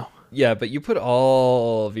right now. Yeah, but you put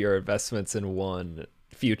all of your investments in one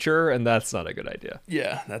future, and that's not a good idea.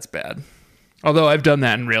 Yeah, that's bad. Although I've done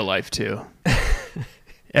that in real life too.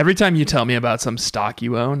 Every time you tell me about some stock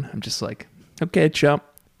you own, I'm just like, okay, chump,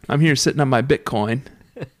 I'm here sitting on my Bitcoin.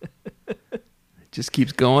 It just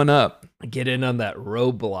keeps going up. Get in on that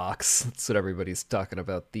Roblox. That's what everybody's talking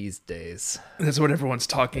about these days. That's what everyone's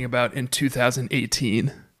talking about in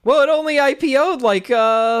 2018. Well, it only IPO'd like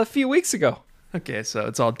a few weeks ago. Okay, so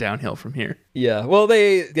it's all downhill from here. Yeah, well,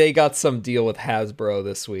 they got some deal with Hasbro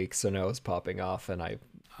this week, so now it's popping off, and I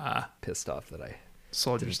pissed off that I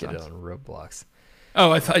Sold your didn't get it stuff. on Roblox.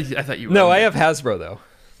 Oh, I thought you. No, I have Hasbro though.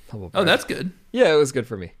 Oh, that's good. Yeah, it was good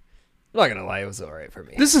for me. I'm not gonna lie, it was all right for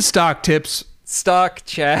me. This is Stock Tips. Stock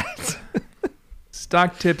chat.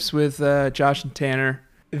 Stock Tips with Josh and Tanner.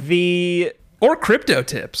 Or Crypto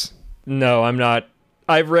Tips. No, I'm not.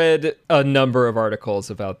 I've read a number of articles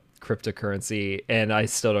about cryptocurrency, and I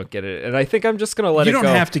still don't get it. And I think I'm just gonna let it go. You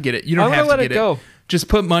don't have to get it. You don't have to get it. Go. Just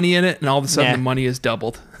put money in it, and all of a sudden Nah. the money is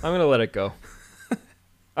doubled. I'm gonna let it go.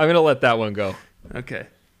 I'm gonna let that one go. Okay.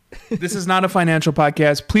 This is not a financial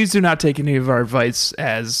podcast. Please do not take any of our advice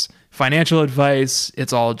as financial advice.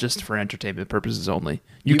 It's all just for entertainment purposes only.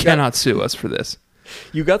 You cannot sue us for this.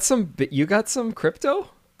 You got some crypto?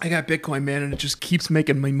 I got Bitcoin, man, and it just keeps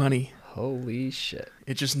making me money. Holy shit.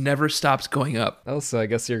 It just never stops going up. Oh, so I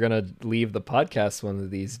guess you're gonna leave the podcast one of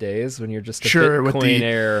these days when you're just a Sure,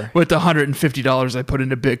 Bitcoinaire. with the $150 I put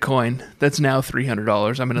into Bitcoin, that's now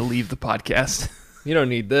 $300. I'm going to leave the podcast. You don't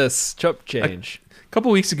need this chump change. A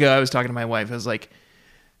couple weeks ago, I was talking to my wife. I was like,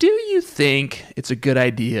 do you think it's a good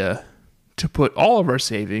idea to put all of our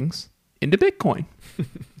savings into Bitcoin?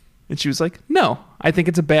 And she was like, no, I think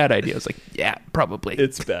it's a bad idea. I was like, yeah, probably.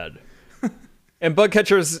 It's bad. And bug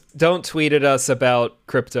catchers, don't tweet at us about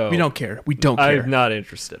crypto. We don't care. We don't care. I'm not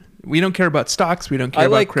interested. We don't care about stocks. We don't care I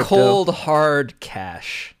about like crypto. cold, hard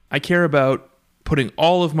cash. I care about putting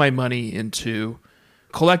all of my money into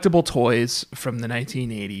collectible toys from the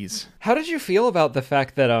 1980s. How did you feel about the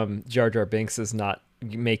fact that Jar Jar Binks is not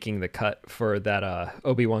making the cut for that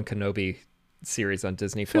Obi-Wan Kenobi series on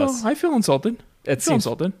Disney Plus? I feel insulted. It feel seems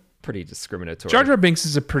insulted. pretty discriminatory. Jar Jar Binks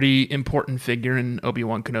is a pretty important figure in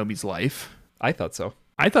Obi-Wan Kenobi's life. I thought so.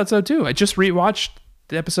 I thought so too. I just rewatched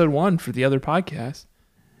the episode 1 for the other podcast,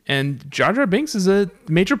 and Jar Jar Binks is a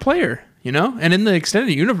major player, you know. And in the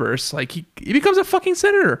extended universe, like he becomes a fucking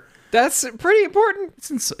senator. That's pretty important.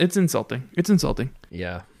 It's insulting. It's insulting.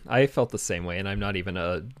 Yeah, I felt the same way, and I'm not even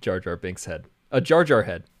a Jar Jar Binks head. A Jar Jar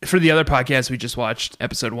head. For the other podcast, we just watched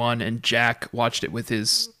episode 1, and Jack watched it with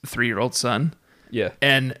his 3-year-old son. Yeah.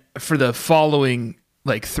 And for the following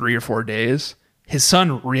like 3 or 4 days, his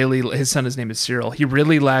son, his name is Cyril. He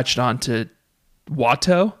really latched on to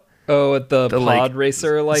Watto. Oh, at the pod like,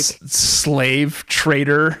 racer, like slave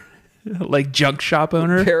trader, like junk shop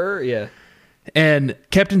owner. Terror, yeah. And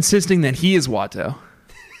kept insisting that he is Watto.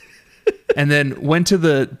 And then went to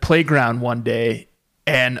the playground one day,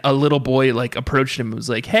 and a little boy like approached him and was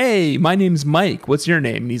like, "Hey, my name's Mike. What's your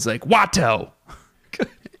name?" And he's like, "Watto."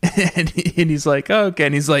 and he's like, oh, "Okay."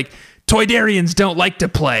 And he's like, "Toydarians don't like to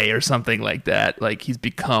play," or something like that. Like he's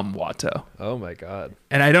become Watto. Oh my god.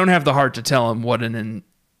 And I don't have the heart to tell him what an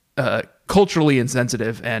culturally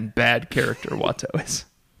insensitive and bad character Watto is.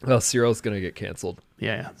 Well, Cyril's gonna get canceled.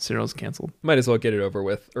 Yeah, Cyril's canceled. Might as well get it over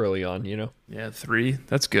with early on, you know? Yeah, 3.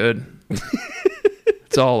 That's good.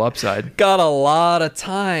 It's all upside. Got a lot of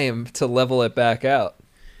time to level it back out.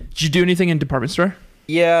 Did you do anything in department store?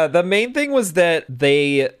 Yeah, the main thing was that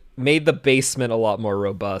they made the basement a lot more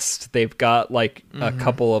robust. They've got like a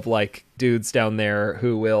couple of like dudes down there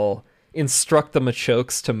who will instruct the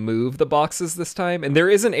Machokes to move the boxes this time. And there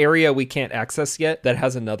is an area we can't access yet that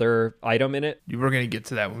has another item in it. We're going to get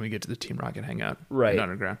to that when we get to the Team Rocket hangout. Right. In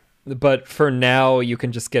Underground. But for now, you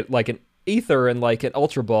can just get like an ether and like an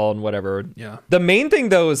ultra ball and whatever. Yeah. The main thing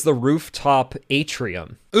though is the rooftop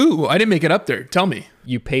atrium. Ooh, I didn't make it up there. Tell me.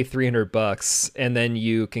 You pay $300 and then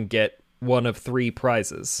you can get one of 3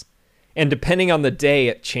 prizes. And depending on the day,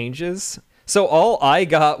 it changes. So all I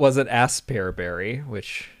got was an Aspear berry,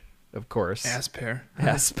 which, of course, Aspear.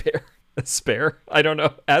 Aspear. I don't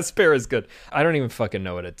know. Aspear is good. I don't even fucking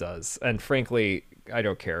know what it does, and frankly, I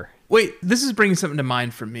don't care. Wait, this is bringing something to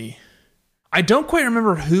mind for me. I don't quite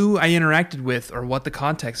remember who I interacted with or what the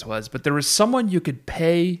context was, but there was someone you could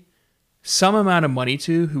pay some amount of money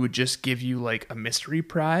to who would just give you like a mystery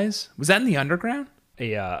prize. Was that in the underground?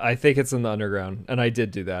 Yeah, I think it's in the underground, and I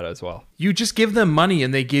did do that as well. You just give them money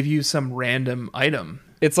and they give you some random item.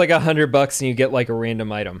 It's like $100 and you get like a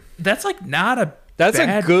random item. That's like not a That's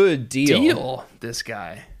bad a good deal. This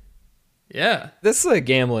guy. Yeah. This is a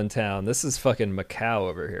gambling town. This is fucking Macau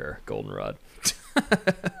over here, Goldenrod.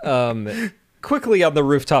 Quickly on the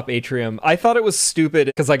rooftop atrium, I thought it was stupid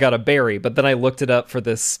because I got a berry, but then I looked it up for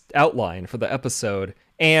this outline for the episode,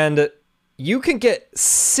 and you can get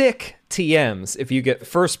sick TMs if you get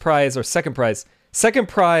first prize or second prize. Second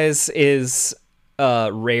prize is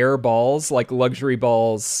rare balls, like luxury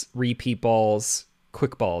balls, repeat balls,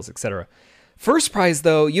 quick balls, etc. First prize,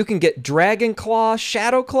 though, you can get Dragon Claw,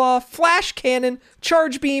 Shadow Claw, Flash Cannon,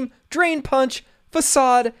 Charge Beam, Drain Punch,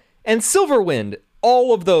 Facade, and Silver Wind.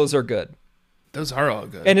 All of those are good. Those are all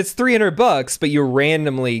good. And it's $300, but you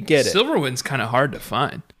randomly get it. Silverwind's kind of hard to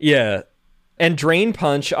find. Yeah. And Drain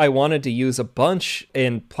Punch, I wanted to use a bunch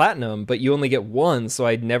in Platinum, but you only get one, so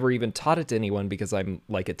I'd never even taught it to anyone because I'm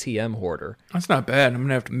like a TM hoarder. That's not bad. I'm going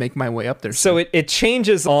to have to make my way up there. So it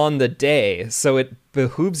changes on the day, so it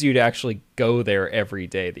behooves you to actually go there every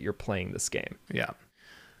day that you're playing this game. Yeah.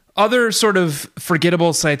 Other sort of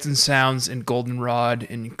forgettable sights and sounds in Goldenrod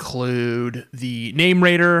include the Name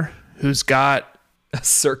Raider, who's got a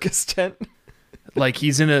circus tent. Like,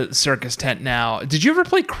 he's in a circus tent now. Did you ever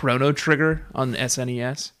play Chrono Trigger on the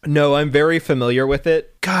SNES? No, I'm very familiar with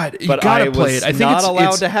it. God, you gotta play it. I think not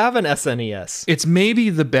allowed to have an SNES. It's maybe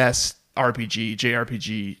the best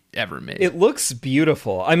JRPG ever made. It looks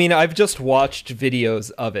beautiful. I mean, I've just watched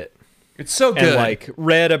videos of it. It's so good. And like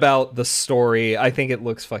read about the story. I think it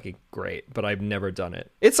looks fucking great, but I've never done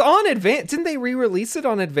it. It's on Advance. Didn't they re-release it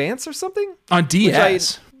on Advance or something? On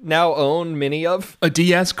DS. Which I now own many of. A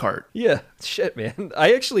DS cart. Yeah. Shit, man.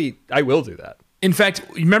 I will do that. In fact,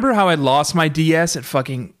 remember how I lost my DS at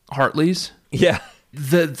fucking Hartley's? Yeah.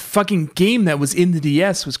 The fucking game that was in the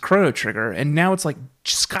DS was Chrono Trigger, and now it's like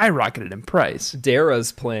skyrocketed in price.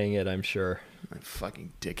 Dara's playing it, I'm sure.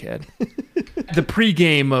 Fucking dickhead. The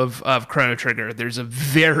pregame of Chrono Trigger, there's a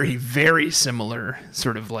very, very similar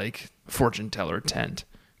sort of like fortune teller tent.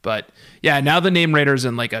 But yeah, now the Name Raider's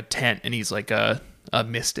in like a tent and he's like a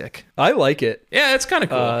mystic. I like it. Yeah, it's kind of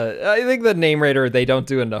cool. I think the Name Raider, they don't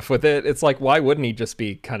do enough with it. It's like, why wouldn't he just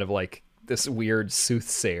be kind of like this weird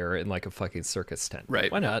soothsayer in like a fucking circus tent? Right.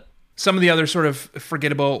 Why not? Some of the other sort of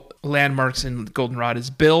forgettable landmarks in Goldenrod is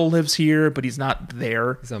Bill lives here, but he's not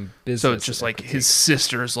there. He's on business. So it's just like his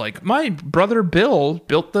sister's like, my brother Bill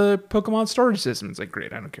built the Pokemon storage system. It's like,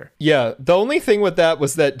 great, I don't care. Yeah, the only thing with that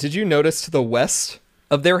was that, did you notice to the west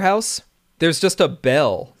of their house, there's just a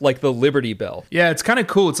bell, like the Liberty Bell. Yeah, it's kind of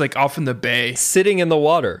cool. It's like off in the bay. Sitting in the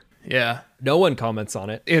water. Yeah. No one comments on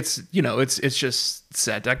it. It's, it's just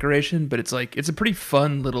set decoration, but it's like, it's a pretty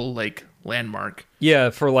fun little like landmark.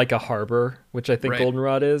 Yeah, for like a harbor, which I think Right.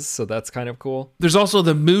 Goldenrod is, so that's kind of cool. There's also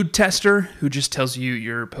the mood tester, who just tells you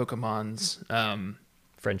your Pokemon's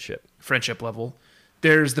friendship level.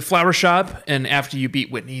 There's the flower shop, and after you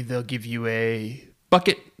beat Whitney, they'll give you a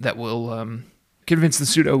bucket that will convince the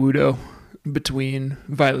Pseudo-Wudo between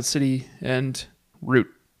Violet City and Route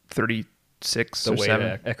 36 The or way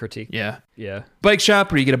 7. to Eckerty. Yeah. Yeah. Bike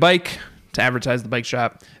shop, where you get a bike to advertise the bike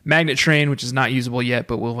shop. Magnet train, which is not usable yet,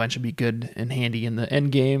 but will eventually be good and handy in the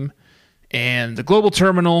end game. And the global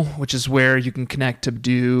terminal, which is where you can connect to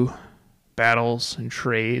do battles and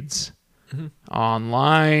trades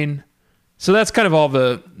online. So that's kind of all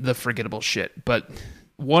the forgettable shit. But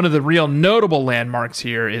one of the real notable landmarks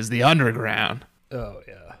here is the underground. Oh,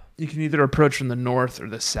 yeah. You can either approach from the north or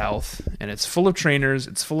the south, and it's full of trainers,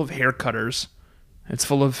 it's full of hair cutters, it's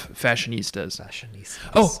full of fashionistas.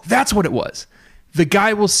 Oh, that's what it was. The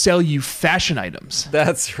guy will sell you fashion items.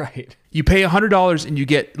 That's right. You pay $100 and you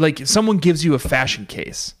get, like, someone gives you a fashion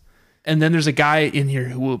case. And then there's a guy in here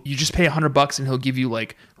who will, you just pay $100 and he'll give you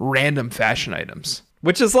like random fashion items.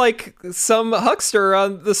 Which is like some huckster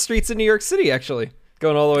on the streets of New York City, actually.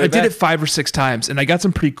 Going all the way back. I did it 5 or 6 times and I got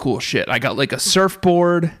some pretty cool shit. I got like a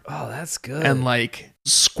surfboard. Oh, that's good. And like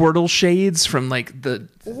Squirtle shades from like the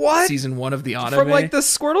season 1 of the anime. From like the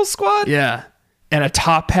Squirtle Squad? Yeah. And a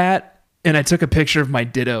top hat. And I took a picture of my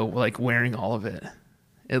Ditto like wearing all of it.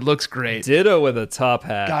 It looks great. Ditto with a top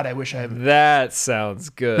hat. God, I wish I had. That sounds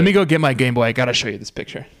good. Let me go get my Game Boy. I gotta show you this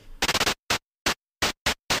picture.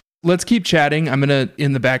 let's keep chatting. I'm going to,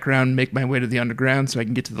 in the background, make my way to the underground so I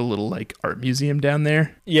can get to the little like art museum down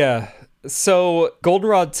there. Yeah. So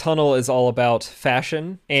Goldenrod Tunnel is all about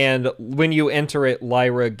fashion, and when you enter it,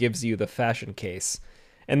 Lyra gives you the fashion case.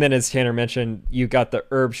 And then as Tanner mentioned, you got the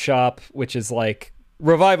herb shop, which is like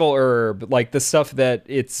revival herb, like the stuff that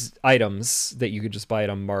it's items that you could just buy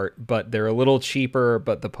at a mart, but they're a little cheaper,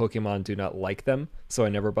 but the Pokemon do not like them, so I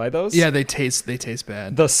never buy those. Yeah, they taste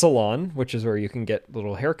bad. The salon, which is where you can get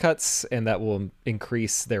little haircuts, and that will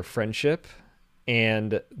increase their friendship.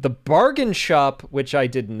 And the bargain shop, which I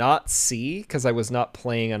did not see because I was not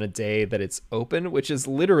playing on a day that it's open, which is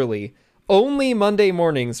literally only Monday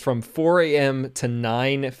mornings from 4 a.m. to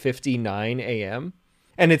 9:59 a.m.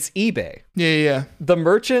 And it's eBay. Yeah. The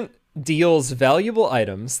merchant deals valuable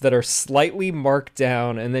items that are slightly marked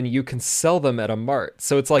down, and then you can sell them at a mart.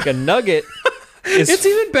 So it's like a nugget. It's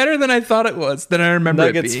even better than I thought it was, than I remember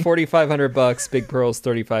it being. Nuggets $4,500, big pearls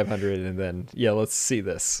 3,500, and then let's see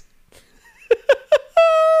this.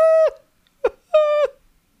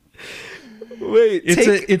 Wait,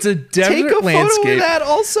 it's a desert take a landscape. photo of that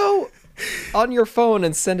also on your phone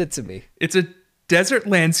and send it to me. It's a desert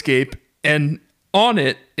landscape, and on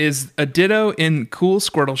it is a Ditto in cool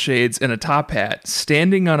Squirtle shades and a top hat,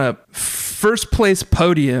 standing on a first place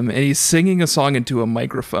podium, and he's singing a song into a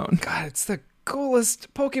microphone. God, it's the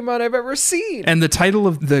coolest Pokemon I've ever seen. And the title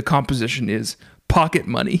of the composition is Pocket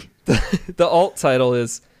Money. The alt title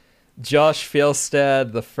is Josh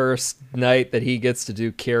Fjellstad, the first night that he gets to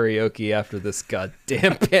do karaoke after this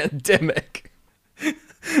goddamn pandemic.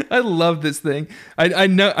 I love this thing. I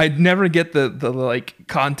know I'd never get the like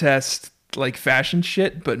contest like fashion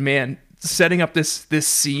shit, but man, setting up this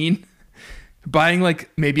scene, buying like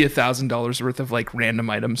maybe $1,000 worth of like random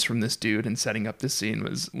items from this dude and setting up this scene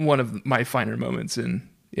was one of my finer moments in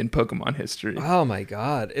Pokemon history. Oh my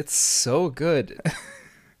god, it's so good.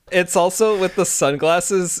 It's also with the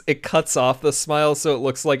sunglasses, it cuts off the smile so it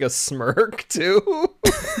looks like a smirk too.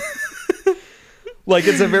 Like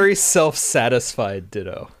it's a very self-satisfied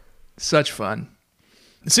Ditto. Such fun.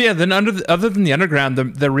 So yeah, then other than the underground,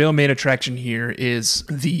 the real main attraction here is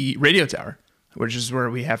the radio tower, which is where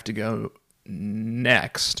we have to go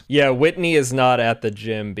next. Yeah, Whitney is not at the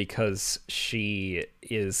gym because she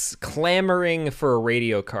is clamoring for a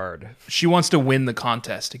radio card. She wants to win the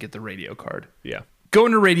contest to get the radio card. Yeah.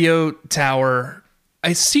 Going to radio tower,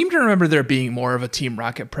 I seem to remember there being more of a Team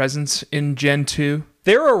Rocket presence in Gen 2.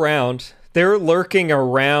 They're around. They're lurking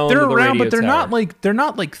around. They're the around, radio but tower. they're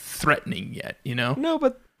not like threatening yet, you know? No,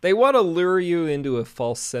 but they want to lure you into a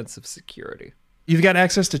false sense of security. You've got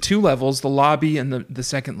access to 2 levels, the lobby and the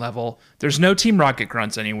second level. There's no Team Rocket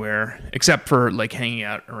grunts anywhere, except for like hanging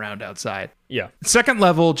out around outside. Yeah. Second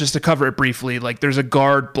level, just to cover it briefly, like there's a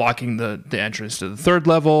guard blocking the entrance to the third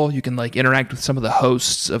level. You can like interact with some of the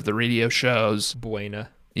hosts of the radio shows. Buena.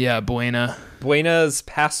 Yeah, Buena. Buena's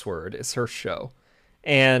password is her show.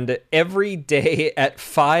 And every day at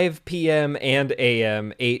 5 p.m. and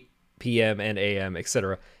a.m., 8 p.m. and a.m.,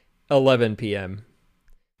 etc., 11 p.m.,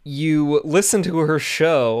 you listen to her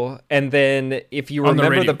show, and then if you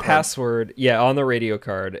remember the password, on the radio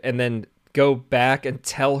card, and then go back and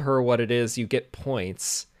tell her what it is, you get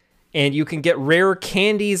points. And you can get rare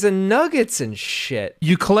candies and nuggets and shit.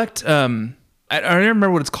 You collect, I don't remember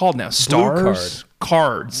what it's called now. Stars?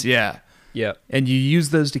 Cards, yeah. Yeah. And you use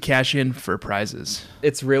those to cash in for prizes.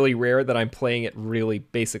 It's really rare that I'm playing it really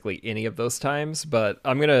basically any of those times, but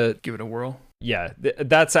I'm going to give it a whirl. Yeah,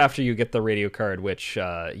 that's after you get the radio card, which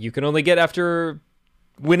you can only get after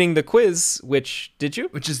winning the quiz, which, did you?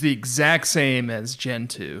 Which is the exact same as Gen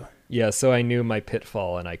 2. Yeah, so I knew my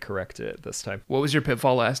pitfall and I corrected it this time. What was your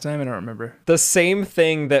pitfall last time? I don't remember. The same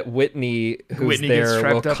thing that Whitney, who's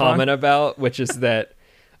there, will comment about, which is that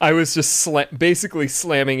I was just basically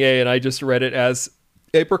slamming A and I just read it as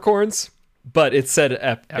apricorns, but it said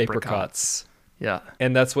apricots. Yeah.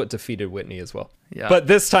 And that's what defeated Whitney as well. Yeah. But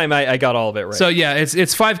this time I got all of it right. So yeah,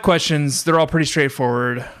 it's 5 questions. They're all pretty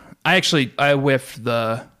straightforward. I whiffed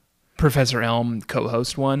the Professor Elm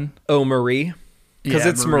co-host one. Oh, Marie? Because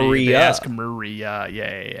it's Maria. They ask Maria.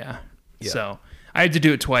 Yeah. So I had to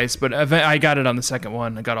do it twice, but I got it on the second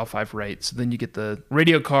one. I got all 5 right. So then you get the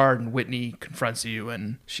radio card, and Whitney confronts you,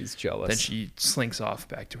 and she's jealous. Then she slinks off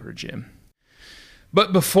back to her gym.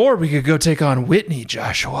 But before we could go take on Whitney,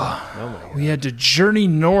 Joshua, we had to journey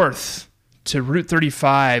north to Route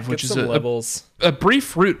 35, which is a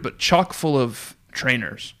brief route, but chock full of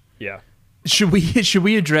trainers. Yeah. Should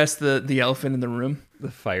we address the elephant in the room? The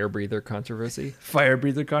fire breather controversy? Fire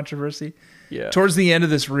breather controversy? Yeah. Towards the end of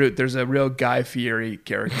this route, there's a real Guy Fieri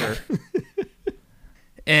character.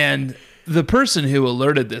 And the person who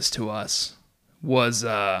alerted this to us was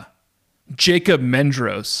Jacob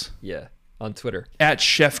Mendros Yeah, on Twitter. at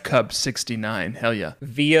ChefCub69. Hell yeah.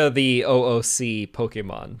 Via the OOC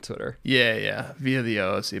Pokemon Twitter. Yeah. Via the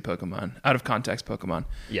OOC Pokemon. Out of context Pokemon.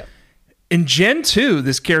 Yeah. In Gen 2,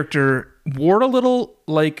 this character wore a little,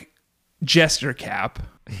 like, jester cap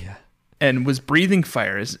Yeah. and was breathing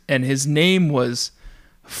fires, and his name was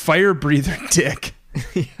Fire Breather Dick.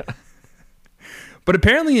 Yeah. But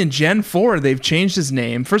apparently in Gen 4, they've changed his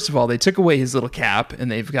name. First of all, they took away his little cap, and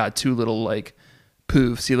they've got two little, like,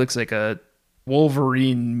 poofs. He looks like a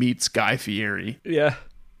Wolverine meets Guy Fieri. Yeah.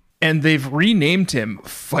 And they've renamed him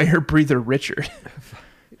Fire Breather Richard.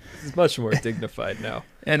 It's much more dignified now.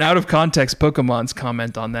 And out of context, Pokemon's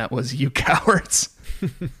comment on that was, "You cowards."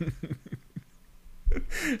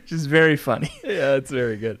 Which is very funny. Yeah, it's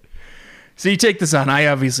very good. So you take this on.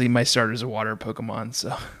 My starter's a water Pokemon,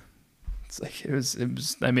 so it's like it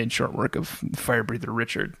was I made short work of Fire Breather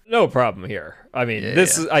Richard. No problem here. I mean, Yeah.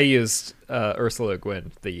 I used Ursula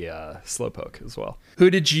Gwyn, the Slowpoke, as well. Who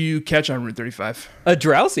did you catch on Route 35? A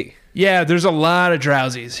Drowsy. Yeah, there's a lot of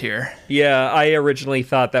Drowsies here. Yeah, I originally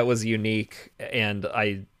thought that was unique, and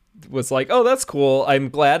I was like, oh, that's cool. I'm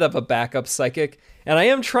glad of a backup Psychic, and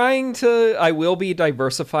I will be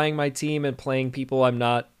diversifying my team and playing people I'm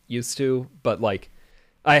not used to, but like,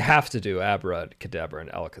 I have to do Abra, Kadabra, and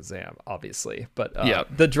Alakazam, obviously. But Yeah.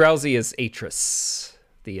 the Drowsy is Atris,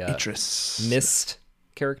 the Atris. Mist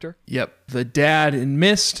character. Yep, the dad in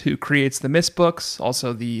Mist who creates the Mist books,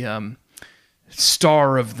 also the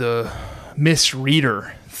star of the Mist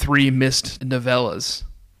Reader, 3 Mist novellas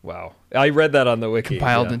Wow. I read that on the wiki.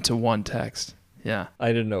 compiled yeah. into one text. Yeah, I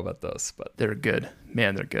didn't know about those, but they're good.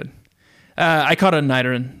 Man, they're good. I caught a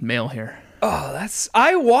Nidoran male here.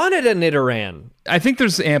 I wanted a Nidoran. I think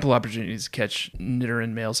there's ample opportunities to catch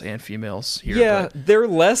Nidoran males and females here. Yeah, they're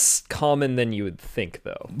less common than you would think,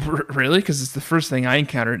 though. Really? Because it's the first thing I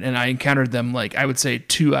encountered, and I encountered them, like, I would say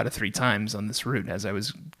 2 out of 3 times on this route as I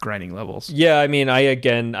was grinding levels. Yeah, I mean, I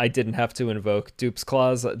didn't have to invoke Dupe's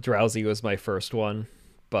Claws. Drowsy was my first one,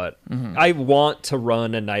 but I want to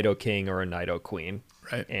run a Nidoking or a Nidoqueen,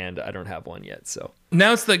 Right. and I don't have one yet, so.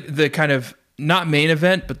 Now it's the kind of, not main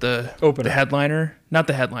event, but the Opener. the headliner. Not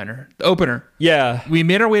the headliner, the opener. Yeah. We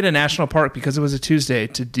made our way to National Park because it was a Tuesday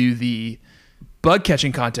to do the bug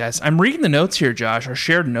catching contest. I'm reading the notes here, Josh, our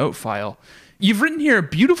shared note file. You've written here a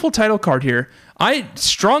beautiful title card here. I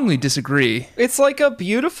strongly disagree. It's like a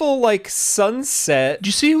beautiful, like, sunset. Did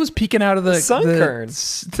you see who was peeking out of the Sunkern.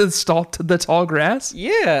 the tall grass?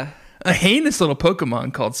 Yeah. A heinous little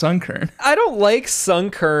Pokemon called Sunkern. I don't like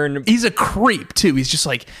Sunkern. He's a creep too. He's just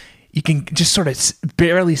like, you can just sort of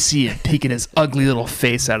barely see it peeking his ugly little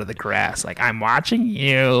face out of the grass. Like, I'm watching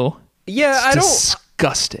you. Yeah, It's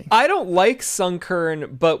disgusting. I don't like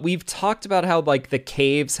Sunkern, but we've talked about how, like, the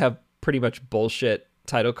caves have pretty much bullshit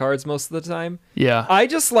title cards most of the time. Yeah. I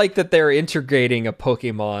just like that they're integrating a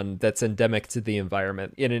Pokemon that's endemic to the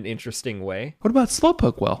environment in an interesting way. What about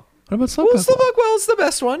Slowpoke? What about Slowpoke? Well, Slowpoke is the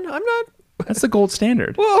best one. I'm not... That's the gold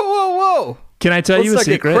standard. Whoa. Can I tell you a Let's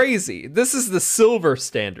not get secret? crazy. This is the silver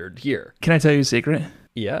standard here. Can I tell you a secret?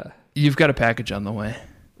 Yeah. You've got a package on the way.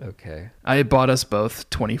 Okay. I bought us both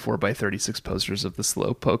 24 by 36 posters of the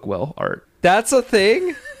Slowpoke well art. That's a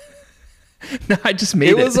thing? No, I just made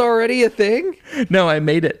It it. was already a thing? No, I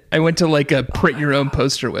made it. I went to like a print your own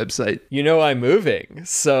poster website. You know I'm moving,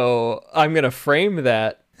 so I'm going to frame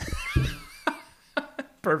that.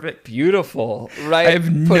 Perfect. Beautiful. Right. I have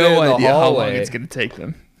Put it in no the idea how long hallway. it's going to take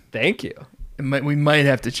them. Thank you. We might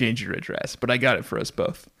have to change your address, but I got it for us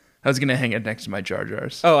both. I was going to hang it next to my Jar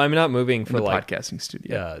Jars Oh, I'm not moving in for the like podcasting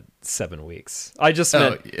studio. 7 weeks. I just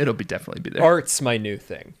Oh, meant it'll definitely be there. art's my new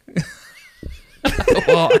thing.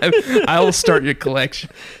 Well, I will start your collection.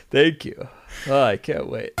 Thank you. Oh, I can't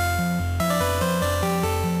wait.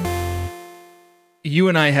 You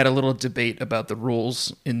and I had a little debate about the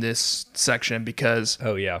rules in this section because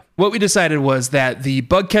Oh, yeah. what we decided was that the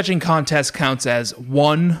bug catching contest counts as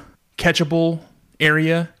one catchable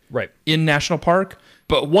area Right. in National Park.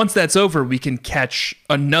 But once that's over, we can catch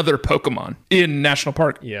another Pokemon in National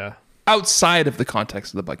Park Yeah. outside of the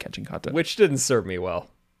context of the bug catching contest. Which didn't serve me well.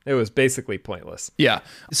 It was basically pointless. Yeah.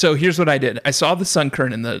 So here's what I did. I saw the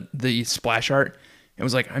Sunkern in the splash art and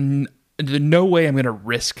was like, there's no way I'm going to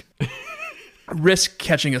risk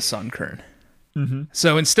catching a Sunkern. Mm-hmm.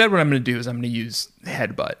 So instead what I'm going to do is I'm going to use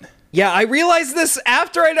Headbutt. Yeah, I realized this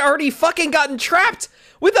after I'd already fucking gotten trapped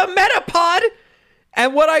with a Metapod.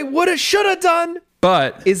 And what I woulda, shoulda done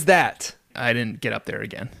But is that. I didn't get up there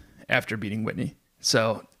again after beating Whitney.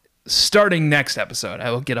 So starting next episode,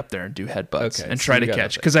 I will get up there and do headbutts and so try you to got catch.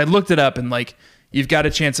 up there. Because I looked it up and like you've got a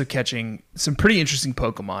chance of catching some pretty interesting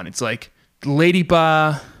Pokemon. It's like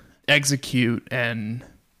Ladybah, Execute and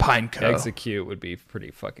Pineco. Execute would be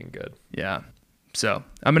pretty fucking good. Yeah. So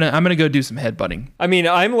I'm gonna go do some headbutting. I mean,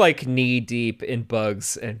 I'm like knee deep in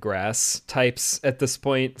bugs and grass types at this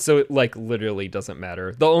point, so it like literally doesn't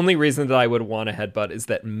matter. The only reason that I would want a headbutt is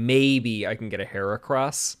that maybe I can get a hair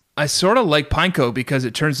across. I sort of like Pineco because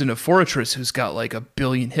it turns into Fortress, who's got like 1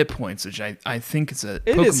 billion hit points, which I think is a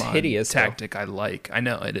Pokemon hideous, tactic I like. I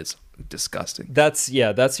know it is disgusting. That's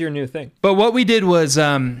your new thing. But what we did was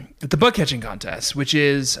the bug catching contest, which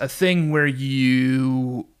is a thing where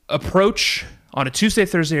you approach on a Tuesday,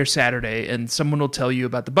 Thursday, or Saturday, and someone will tell you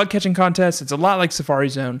about the bug catching contest. It's a lot like Safari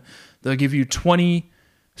Zone. They'll give you 20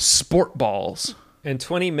 sport balls. And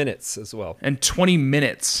 20 minutes as well. And 20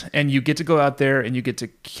 minutes. And you get to go out there and you get to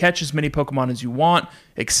catch as many Pokemon as you want,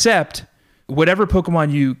 except whatever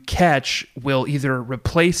Pokemon you catch will either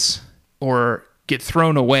replace or get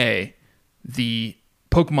thrown away the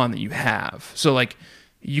Pokemon that you have. So, like,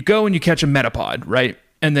 you go and you catch a Metapod, right?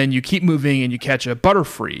 And then you keep moving and you catch a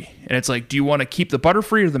Butterfree. And it's like, do you want to keep the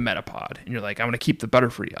Butterfree or the Metapod? And you're like, I'm going to keep the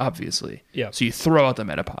Butterfree, obviously. Yeah. So you throw out the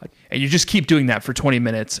Metapod. And you just keep doing that for 20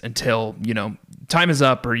 minutes until, time is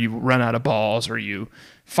up or you run out of balls or you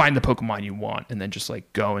find the Pokemon you want. And then just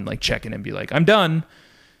like go and like check in and be like, I'm done.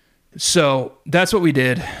 So that's what we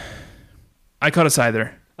did. I caught a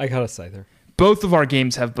Scyther. I caught a Scyther. Both of our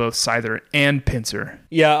games have both Scyther and Pinsir.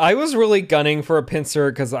 Yeah, I was really gunning for a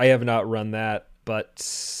Pinsir because I have not run that,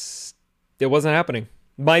 but it wasn't happening.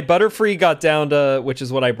 My Butterfree got down to, which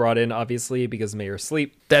is what I brought in, obviously, because Mayor's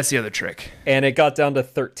Sleep. That's the other trick. And it got down to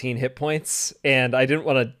 13 hit points, and I didn't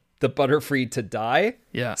want the Butterfree to die.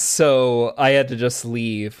 Yeah. So I had to just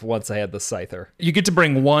leave once I had the Scyther. You get to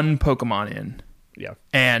bring one Pokemon in. Yeah.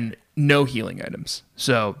 And no healing items.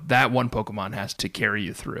 So that one Pokemon has to carry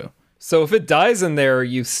you through. So if it dies in there,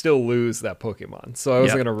 you still lose that Pokemon. So I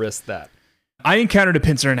wasn't going to risk that. I encountered a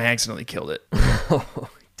Pinsir and I accidentally killed it. Oh,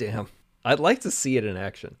 damn. I'd like to see it in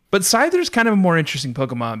action. But Scyther's kind of a more interesting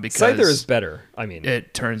Pokemon because Scyther is better. I mean,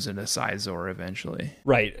 it turns into Scizor eventually.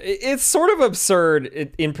 Right. It's sort of absurd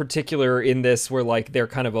in particular in this where like they're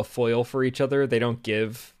kind of a foil for each other. They don't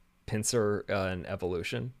give Pinsir an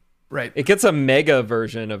evolution. Right. It gets a mega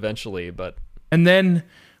version eventually, but... And then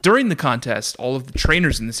during the contest, all of the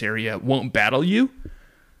trainers in this area won't battle you.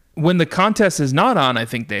 When the contest is not on, I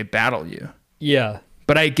think they battle you. Yeah.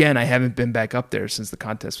 But I haven't been back up there since the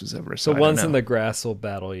contest was over. So the ones in the grass will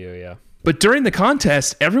battle you, yeah. But during the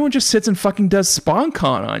contest, everyone just sits and fucking does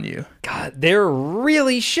SpawnCon on you. God, they're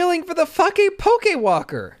really shilling for the fucking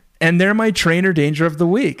Pokewalker. And they're my trainer danger of the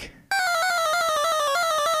week.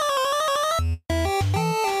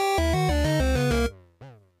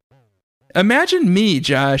 Imagine me,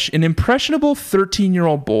 Josh, an impressionable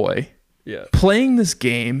 13-year-old boy, playing this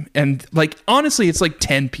game, and like honestly, it's like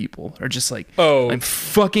 10 people are just like, I'm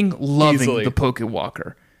fucking loving the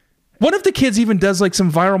Pokewalker. One of the kids even does like some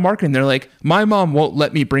viral marketing. They're like, my mom won't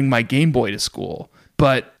let me bring my Game Boy to school,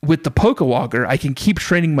 but with the Pokewalker, I can keep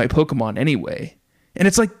training my Pokemon anyway. And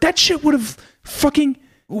it's like, that shit would have fucking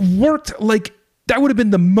worked. Like, that would have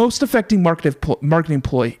been the most effective marketing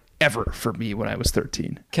ploy ever for me when I was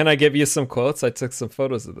 13. Can I give you some quotes? I took some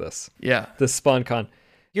photos of this. Yeah. This SpawnCon.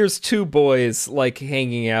 Here's two boys like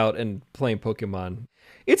hanging out and playing Pokemon.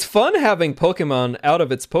 It's fun having Pokemon out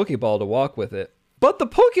of its Pokeball to walk with it. But the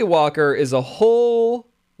Pokewalker is a whole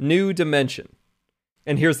new dimension.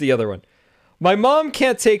 And here's the other one. My mom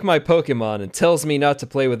can't take my Pokemon and tells me not to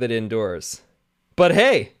play with it indoors. But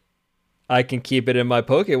hey, I can keep it in my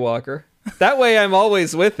Pokewalker. That way I'm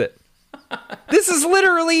always with it. This is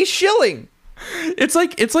literally shilling. It's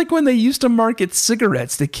like when they used to market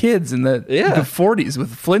cigarettes to kids in the 40s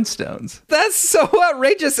with Flintstones. That's so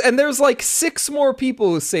outrageous. And there's like 6 more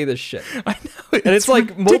people who say this shit. I know. And it's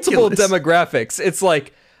like multiple demographics. It's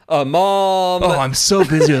like a mom. Oh, I'm so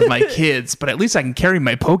busy with my kids, but at least I can carry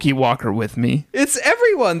my Pokewalker with me. It's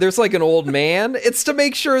everyone. There's like an old man. It's to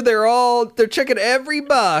make sure they're checking every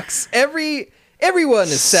box. Everyone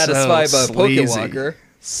is satisfied by a Pokewalker.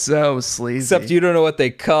 So sleazy. Except you don't know what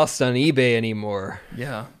they cost on eBay anymore.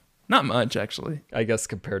 Yeah. Not much, actually. I guess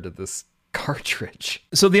compared to this cartridge.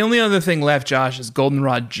 So the only other thing left, Josh, is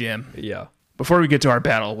Goldenrod Gym. Yeah. Before we get to our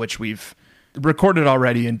battle, which we've recorded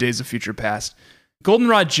already in Days of Future Past.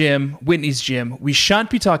 Goldenrod Gym, Whitney's gym. We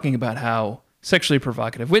shan't be talking about how sexually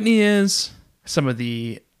provocative Whitney is, some of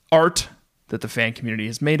the art that the fan community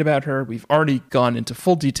has made about her. We've already gone into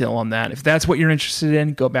full detail on that. If that's what you're interested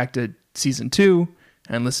in, go back to season 2.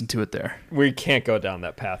 And listen to it there. We can't go down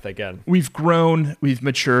that path again. We've grown. We've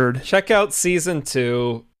matured. Check out season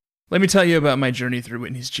 2. Let me tell you about my journey through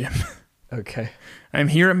Whitney's gym. Okay. I'm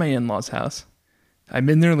here at my in-laws' house. I'm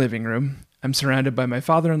in their living room. I'm surrounded by my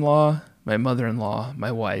father-in-law, my mother-in-law,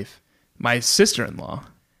 my wife, my sister-in-law.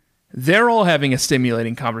 They're all having a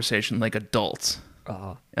stimulating conversation like adults.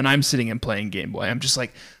 And I'm sitting and playing Game Boy. I'm just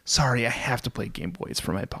like, sorry, I have to play Game Boy. It's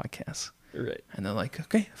for my podcast. Right. And they're like,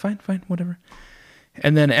 okay, fine, whatever.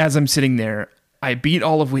 And then as I'm sitting there, I beat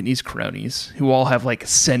all of Whitney's cronies, who all have like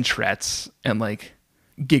Centrets and like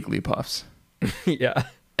Gigglypuffs. Yeah.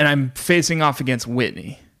 And I'm facing off against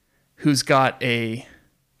Whitney, who's got a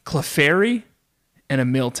Clefairy and a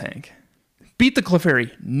Miltank. Beat the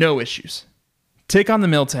Clefairy, no issues. Take on the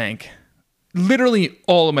Miltank. Literally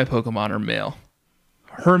all of my Pokemon are male.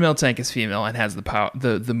 Her Miltank is female and has the power,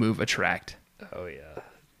 the move Attract. Oh, yeah.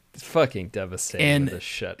 It's fucking devastating And with this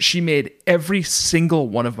shit. she made every single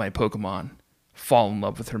one of my Pokemon fall in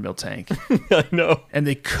love with her Miltank. I know. And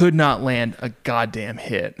they could not land a goddamn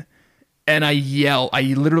hit. And I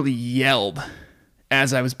literally yelled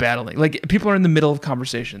as I was battling. Like, people are in the middle of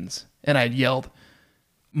conversations, and I yelled.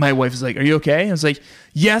 My wife was like, are you okay? I was like,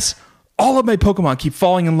 yes, all of my Pokemon keep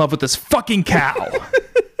falling in love with this fucking cow.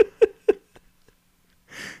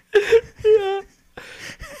 Yeah.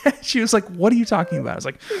 She was like, what are you talking about? I was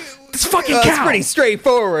like, this fucking cow. It's pretty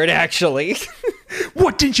straightforward, actually.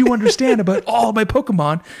 What didn't you understand about all of my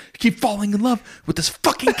Pokemon keep falling in love with this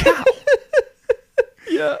fucking cow?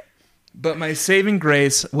 Yeah. But my saving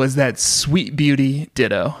grace was that sweet beauty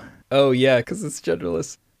Ditto. Oh, yeah, because it's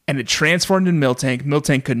genderless. And it transformed in Miltank.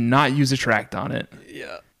 Miltank could not use Attract on it.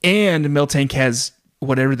 Yeah. And Miltank has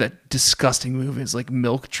whatever that disgusting move is, like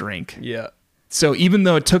Milk Drink. Yeah. So even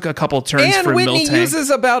though it took a couple turns And for Whitney Miltank... uses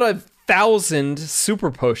about 1,000 super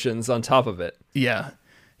potions on top of it. Yeah.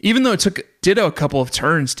 Even though it took Ditto a couple of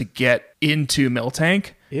turns to get into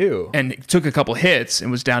Miltank... Ew. And it took a couple hits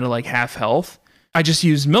and was down to like half health, I just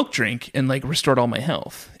used Milk Drink and like restored all my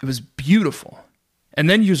health. It was beautiful. And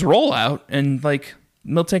then use Rollout and like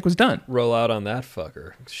Miltank was done. Roll out on that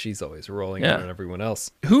fucker. She's always rolling out on everyone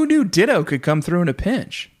else. Who knew Ditto could come through in a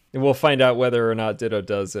pinch? And we'll find out whether or not Ditto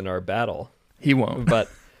does in our battle. He won't. But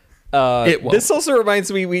It won't. this also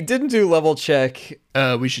reminds me, we didn't do level check.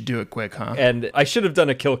 We should do it quick, huh? And I should have done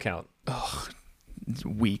a kill count. It's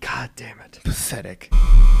weak. God damn it. Pathetic.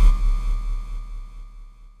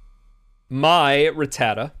 My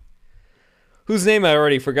Rattata, whose name I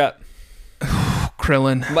already forgot.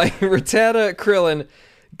 Krillin. My Rattata Krillin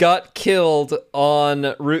got killed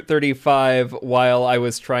on Route 35 while I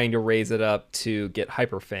was trying to raise it up to get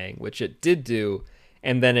Hyper Fang, which it did do,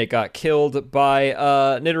 and then it got killed by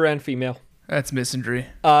a Nidoran female. That's misandry.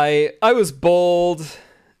 I was bold,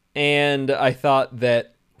 and I thought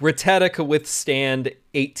that Rattata could withstand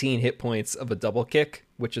 18 hit points of a double kick,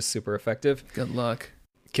 which is super effective. Good luck.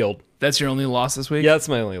 Killed. That's your only loss this week? Yeah, that's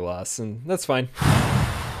my only loss, and that's fine.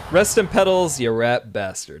 Rest in petals, you rat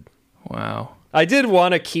bastard. Wow. I did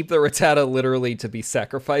want to keep the Rattata literally to be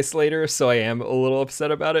sacrificed later, so I am a little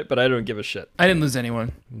upset about it, but I don't give a shit. I didn't lose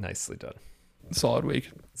anyone. Nicely done. Solid week.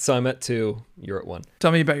 So I'm at 2, you're at 1.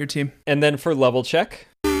 Tell me about your team. And then for level check,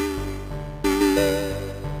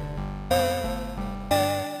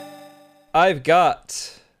 I've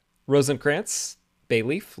got Rosenkrantz,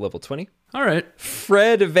 Bayleaf, level 20. All right.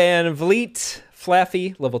 Fred Van Vliet,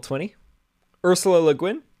 Flaffy, level 20. Ursula Le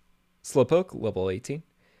Guin, Slowpoke, level 18.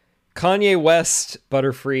 Kanye West,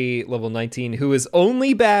 Butterfree, level 19, who is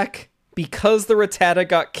only back because the Rattata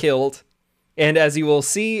got killed. And as you will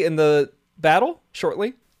see in the battle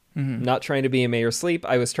shortly, not trying to be a Mayor Sleep,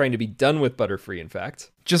 I was trying to be done with Butterfree, in fact.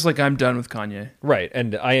 Just like I'm done with Kanye. Right,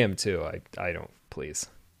 and I am too. I don't, please.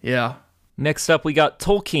 Yeah. Next up, we got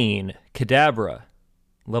Tolkien, Kadabra,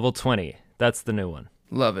 level 20. That's the new one.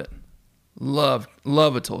 Love it. Love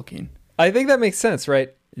a Tolkien. I think that makes sense,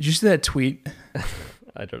 right? Did you see that tweet?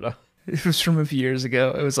 I don't know. It was from a few years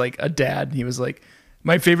ago. It was like a dad. And he was like,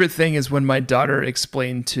 my favorite thing is when my daughter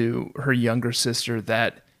explained to her younger sister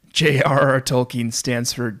that J.R.R. Tolkien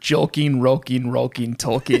stands for Jolkien, Rolkien, Rolkien,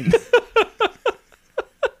 Tolkien.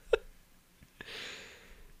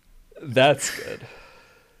 That's good.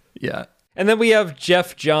 Yeah. And then we have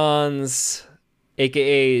Jeff Johns,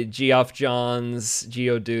 aka Geoff Johns,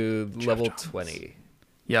 Geodude, level Johns. 20.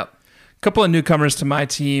 Yep. Couple of newcomers to my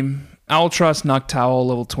team. Owltrust, Noctowl,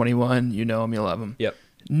 level 21. You know him, you love him. Yep.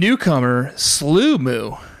 Newcomer,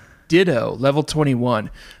 Sloomoo, Ditto, level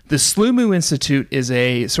 21. The Sloomoo Institute is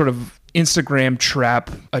a sort of Instagram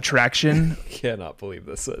trap attraction. Cannot believe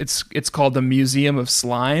this. It's called the Museum of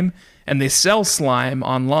Slime, and they sell slime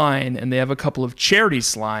online, and they have a couple of charity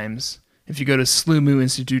slimes. If you go to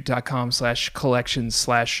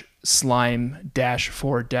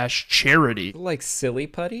sloomoinstitute.com/collections/slime-for-charity. Like silly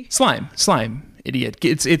putty? Slime. idiot.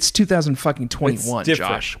 It's 2021, It's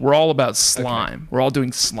different. Josh. We're all about slime. We're all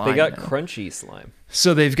doing slime. They got now. crunchy slime.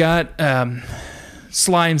 So they've got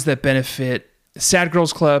slimes that benefit Sad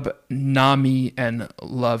Girls Club, Nami, and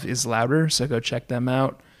Love is Louder. So go check them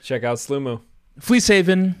out. Check out Slumu.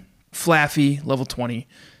 Fleecehaven, Flaffy, level 20.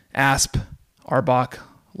 Asp, Arbok,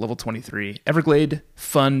 level 23. Everglade,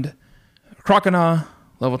 Fund, Croconaw,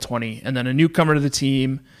 level 20. And then a newcomer to the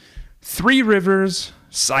team, Three Rivers,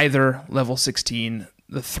 Scyther, level 16.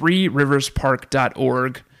 The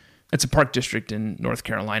threeriverspark.org. It's a park district in North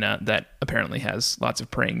Carolina that apparently has lots of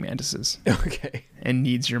praying mantises Okay. and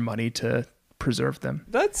needs your money to preserve them.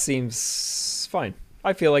 That seems fine.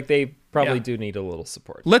 I feel like they probably Yeah. do need a little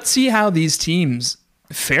support. Let's see how these teams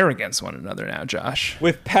fare against one another now, Josh.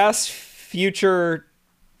 With past, future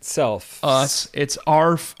self. Us, it's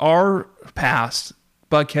our past,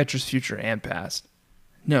 Bugcatcher's future and past.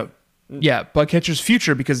 No, yeah, Bugcatcher's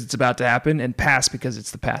future because it's about to happen, and past because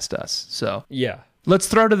it's the past us. So Yeah. let's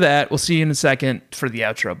throw to that. We'll see you in a second for the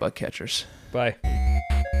outro, Bugcatchers. Bye.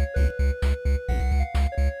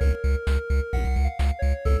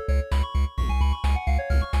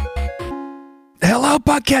 Hello,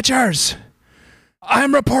 Bugcatchers!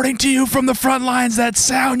 I'm reporting to you from the front lines. That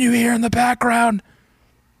sound you hear in the background,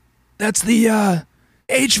 that's the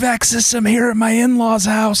HVAC system here at my in-laws'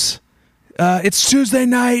 house. It's Tuesday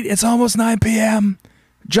night. It's almost 9 p.m.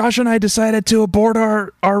 Josh and I decided to abort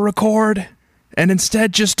our record and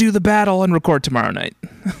instead just do the battle and record tomorrow night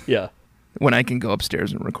Yeah. when I can go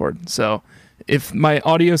upstairs and record. So if my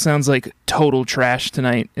audio sounds like total trash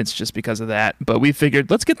tonight, it's just because of that. But we figured,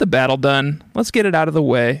 let's get the battle done. Let's get it out of the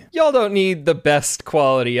way. Y'all don't need the best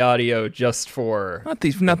quality audio just for...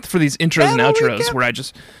 Not for these intros and Battle outros recap. where I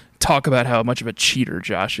just talk about how much of a cheater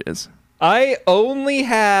Josh is. I only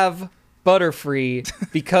have Butterfree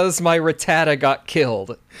because my Rattata got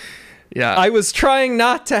killed. Yeah. I was trying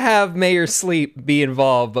not to have Mayor Sleep be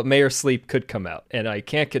involved, but Mayor Sleep could come out, and I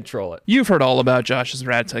can't control it. You've heard all about Josh's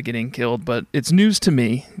Rattata getting killed, but it's news to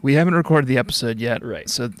me. We haven't recorded the episode yet. Right.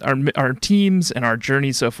 So our teams and our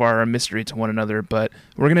journey so far are a mystery to one another, but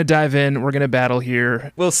we're going to dive in. We're going to battle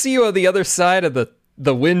here. We'll see you on the other side of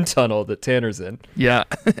the wind tunnel that Tanner's in. Yeah.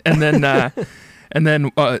 And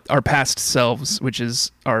then our past selves, which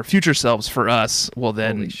is our future selves for us, will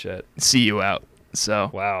then Holy shit. see you out.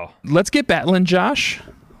 So Wow. let's get battling, Josh.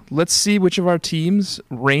 Let's see which of our teams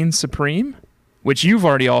reigns supreme, which you've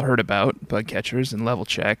already all heard about, Bugcatchers and Level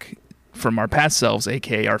Check, from our past selves,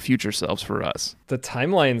 aka our future selves for us. The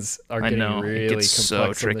timelines are getting know, it really gets so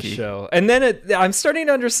complex in the tricky. show. And then I'm starting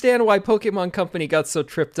to understand why Pokemon Company got so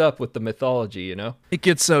tripped up with the mythology, you know? It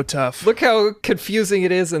gets so tough. Look how confusing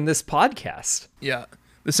it is in this podcast. Yeah.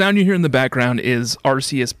 The sound you hear in the background is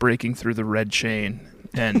Arceus breaking through the red chain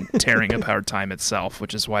and tearing apart time itself,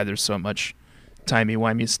 which is why there's so much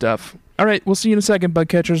timey-wimey stuff. All right, we'll see you in a second,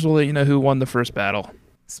 Bugcatchers. We'll let you know who won the first battle.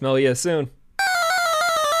 Smell ya soon.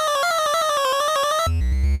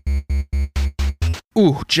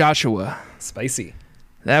 Ooh, Joshua. Spicy.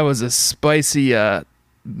 That was a spicy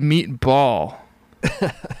meatball.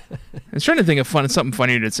 I was trying to think of something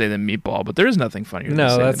funnier to say than meatball, but there is nothing funnier to No,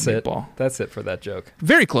 say that's than it. meatball. That's it for that joke.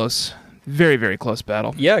 Very close. Very, very close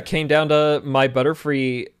battle. Yeah, it came down to my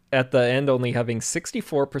Butterfree at the end only having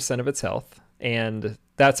 64% of its health, and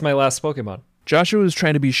that's my last Pokemon. Joshua was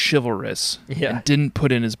trying to be chivalrous and didn't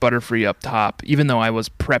put in his Butterfree up top, even though I was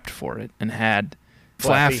prepped for it and had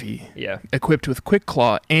Flaffy Yeah. equipped with Quick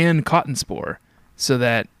Claw and Cotton Spore, so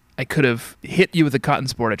that I could have hit you with a Cotton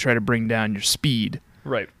Spore to try to bring down your speed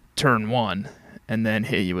Right. turn 1, and then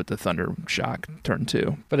hit you with the Thunder Shock turn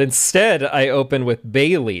 2. But instead, I opened with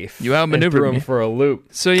Bayleaf. You outmaneuvered and threw him me. for a loop.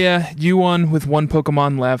 So yeah, you won with one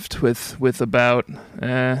Pokemon left with about,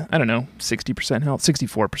 I don't know, 60% health,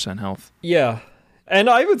 64% health. Yeah. And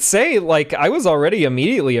I would say, like, I was already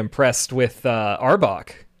immediately impressed with Arbok.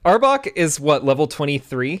 Arbok is, what, level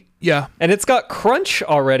 23? Yeah, And it's got Crunch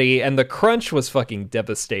already, and the Crunch was fucking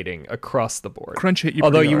devastating across the board. Crunch hit you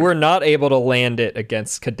Although pretty you hard. were not able to land it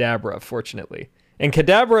against Kadabra, fortunately. And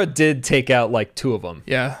Kadabra did take out, like, 2 of them.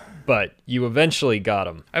 Yeah. But you eventually got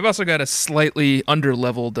him. I've also got a slightly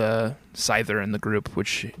under-leveled Scyther in the group,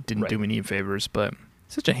 which didn't Right. do me any favors, but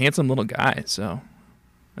such a handsome little guy, so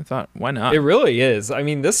I thought, why not? It really is. I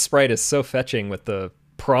mean, this sprite is so fetching with the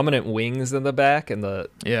prominent wings in the back and the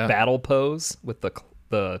Yeah. battle pose with the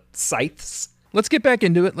scythes. Let's get back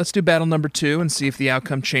into it. Let's do battle number 2 and see if the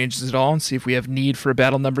outcome changes at all and see if we have need for a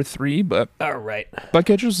battle number 3, but All right.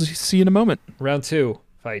 Bugcatchers, we'll see you in a moment. Round 2.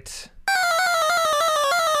 Fight.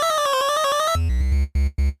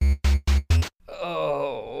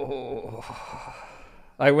 Oh.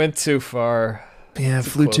 I went too far. Yeah,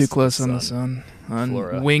 flew too close to on the sun. On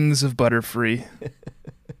Flora. wings of Butterfree.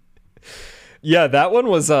 Yeah, that one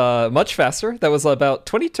was much faster. That was about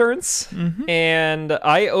 20 turns. And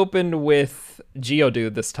I opened with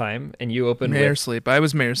Geodude this time, and you opened Mayor with Sleep. I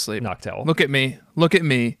was Mayor Sleep. Noctowl. Look at me. Look at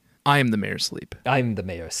me. I am the Mayor Sleep. I'm the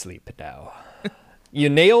Mayor Sleep now. You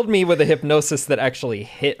nailed me with a Hypnosis that actually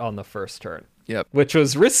hit on the first turn, Yep. which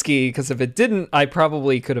was risky, because if it didn't, I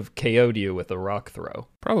probably could have KO'd you with a Rock Throw.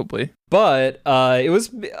 Probably. But it was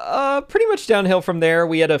pretty much downhill from there.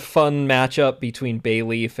 We had a fun matchup between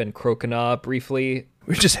Bayleaf and Croconaw briefly.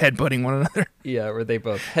 We're just headbutting one another. Yeah, where they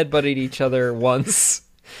both headbutted each other once.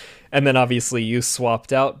 And then obviously you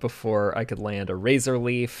swapped out before I could land a Razor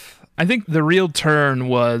Leaf. I think the real turn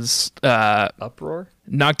was Uproar?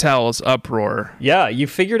 Noctowl's Uproar. Yeah, you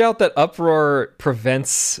figured out that Uproar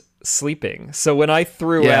prevents sleeping. So when I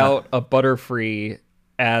threw out a Butterfree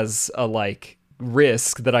as a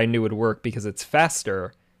risk that I knew would work because it's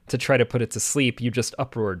faster to try to put it to sleep, you just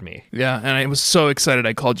uproared me. Yeah, and I was so excited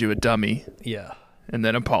I called you a dummy Yeah. and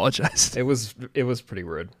then apologized. It was pretty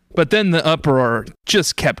rude. But then the Uproar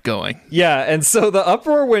just kept going. Yeah, and so the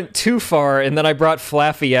Uproar went too far, and then I brought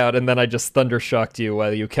Flaffy out, and then I just Thundershocked you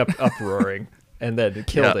while you kept uproaring, and then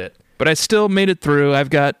killed it. But I still made it through. I've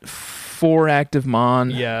got 4 active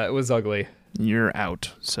Mon. Yeah, it was ugly. You're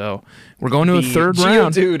out. So we're going to a The third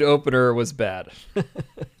round. Geodude opener was bad.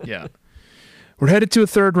 Yeah. We're headed to a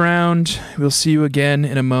third round. We'll see you again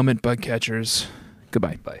in a moment, bug catchers.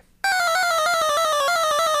 Goodbye. Bye.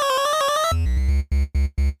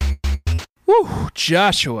 Woo,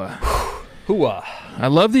 Joshua. Hooah. I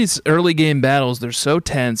love these early game battles. They're so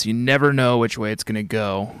tense. You never know which way it's going to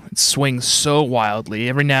go. It swings so wildly.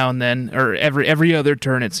 Every now and then, or every other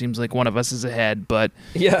turn, it seems like one of us is ahead. But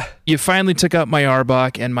Yeah. you finally took out my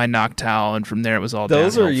Arbok and my Noctowl, and from there it was all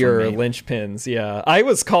Those downhill are your for me. linchpins, yeah. I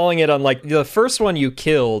was calling it on the first one you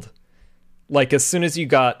killed, as soon as you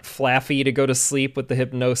got Flaffy to go to sleep with the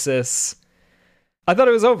Hypnosis, I thought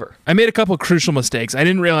it was over. I made a couple crucial mistakes. I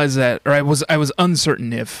didn't realize that, or I was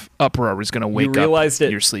uncertain if Uproar was going to wake realized up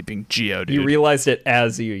it- your sleeping Geodude. You realized it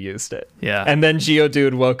as you used it. Yeah. And then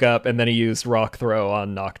Geodude woke up, and then he used Rock Throw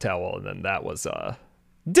on Noctowl, and then that was,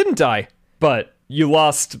 didn't die, but you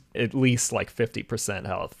lost at least 50%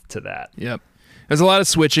 health to that. Yep. There's a lot of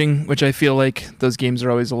switching, which I feel like those games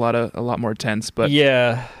are always a lot more tense. But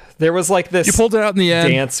Yeah. There was this you pulled it out in the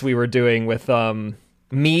end. dance we were doing with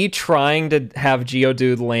me trying to have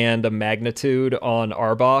Geodude land a Magnitude on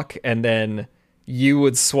Arbok, and then you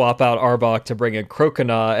would swap out Arbok to bring in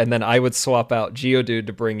Croconaw, and then I would swap out Geodude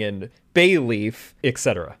to bring in Bayleaf,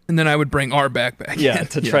 etc. And then I would bring Arbok back Yeah, in.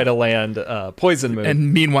 to try to land Poison Moon.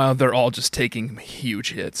 And meanwhile, they're all just taking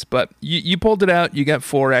huge hits. But you pulled it out. You got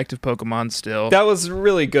 4 active Pokemon still. That was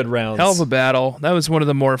really good rounds. Hell of a battle. That was one of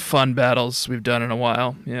the more fun battles we've done in a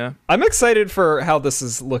while. Yeah. I'm excited for how this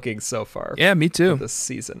is looking so far Yeah, me too. this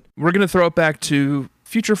season. We're going to throw it back to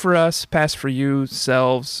future for us, past for you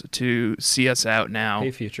selves to see us out now.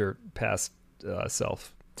 Hey, future, past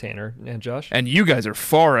self, Tanner and Josh. And you guys are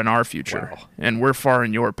far in our future. Wow. And we're far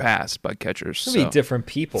in your past, bug catchers. We'll be different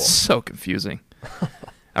people. So confusing.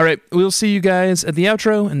 All right, we'll see you guys at the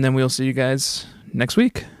outro, and then we'll see you guys next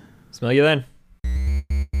week. Smell you then.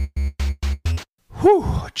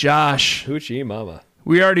 Whew, Josh. Hoochie mama.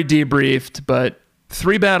 We already debriefed, but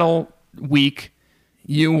 3-battle week.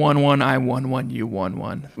 You won one, I won one, you won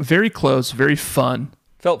one. Very close, very fun.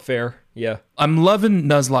 Felt fair. Yeah. I'm loving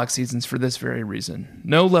Nuzlocke seasons for this very reason.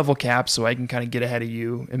 No level cap, so I can kind of get ahead of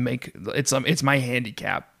you and make it's my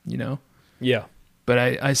handicap, you know. Yeah. But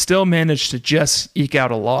I still managed to just eke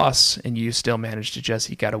out a loss, and you still managed to just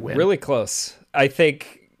eke out a win. Really close. I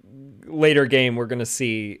think later game we're going to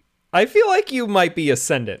see. I feel like you might be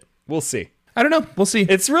ascendant. We'll see. I don't know. We'll see.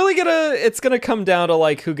 It's really gonna come down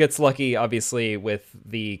to who gets lucky, obviously, with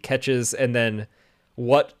the catches, and then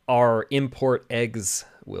what our import eggs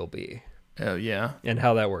will be Oh, yeah. and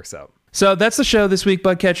how that works out. So that's the show this week,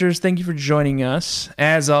 bug catchers. Thank you for joining us.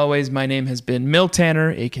 As always, my name has been Mill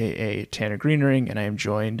Tanner, a.k.a. Tanner Greenring, and I am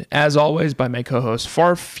joined, as always, by my co-host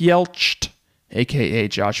Farfjelcht, a.k.a.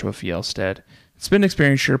 Joshua Fjellstead. It's been an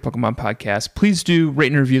Experience Share Pokemon podcast. Please do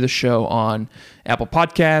rate and review the show on Apple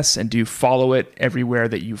Podcasts, and do follow it everywhere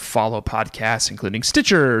that you follow podcasts, including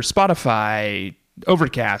Stitcher, Spotify,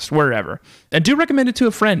 Overcast, wherever. And do recommend it to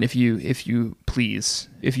a friend if you please.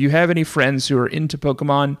 If you have any friends who are into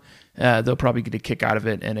Pokemon, they'll probably get a kick out of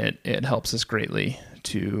it, and it helps us greatly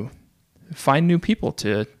to find new people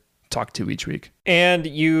to talk to each week. And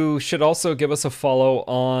you should also give us a follow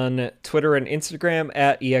on Twitter and Instagram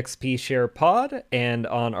at EXPSharePod, and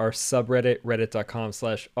on our subreddit,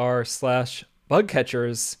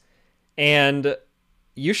 reddit.com/r/bugcatchers. And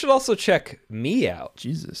you should also check me out.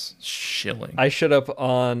 Jesus, shilling. I showed up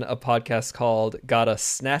on a podcast called Gotta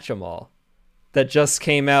Snatch 'Em All that just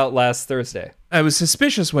came out last Thursday. I was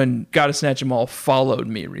suspicious when Gotta Snatch 'Em All followed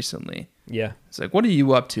me recently. Yeah. It's like, what are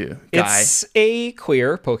you up to, guy? It's a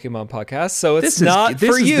queer Pokemon podcast, so it's This not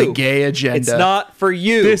for is you. the gay agenda. It's not for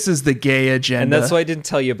you. This is the gay agenda. And that's why I didn't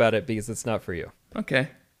tell you about it, because it's not for you. Okay.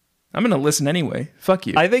 I'm going to listen anyway. Fuck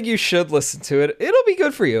you. I think you should listen to it. It'll be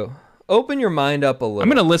good for you. Open your mind up a little. I'm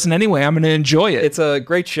going to listen anyway. I'm going to enjoy it. It's a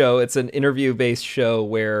great show. It's an interview-based show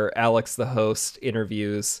where Alex, the host,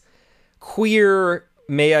 interviews queer,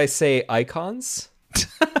 may I say, icons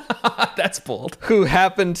That's bold. who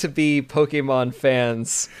happen to be Pokemon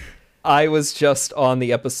fans. I was just on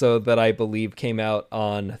the episode that I believe came out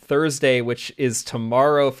on Thursday, which is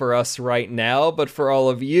tomorrow for us right now, but for all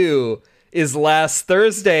of you is last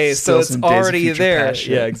Thursday, Still so it's some Days of already Future there. Past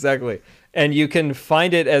shit. Yeah, exactly. And you can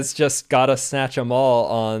find it as just Gotta Snatch 'Em All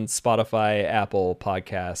on Spotify, Apple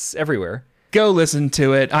Podcasts, everywhere. Go listen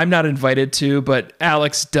to it. I'm not invited to, but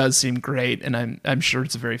Alex does seem great, and I'm sure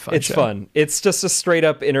it's a very fun It's show. fun. It's just a straight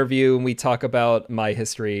up interview, and we talk about my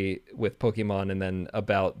history with Pokemon and then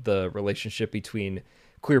about the relationship between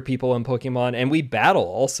queer people and Pokemon, and we battle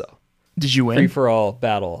also. Did you win? Free for all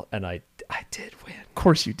battle, and I did win. Of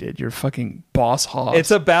course you did. You're a fucking boss hog.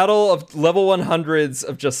 It's a battle of level 100s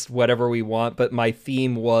of just whatever we want, but my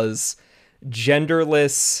theme was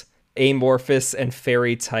genderless, amorphous, and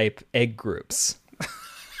fairy type egg groups.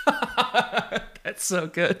 That's so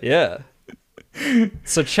good. Yeah.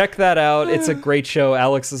 So check that out. It's a great show.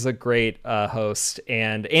 Alex is a great host.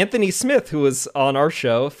 And Anthony Smith, who was on our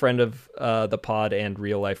show, friend of the pod and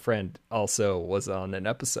real life friend, also was on an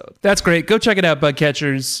episode. That's great. Go check it out,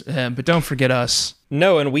 Bugcatchers. But don't forget us.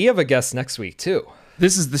 No, and we have a guest next week, too.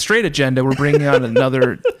 This is the straight agenda. We're bringing on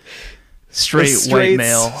another straight The white straights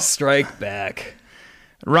male. strike back.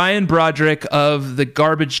 Ryan Broderick of the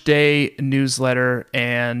Garbage Day newsletter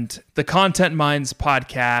and the Content Minds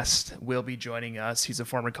podcast will be joining us. He's a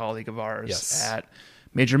former colleague of ours Yes. at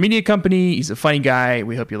Major Media Company. He's a funny guy.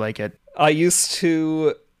 We hope you like it. I used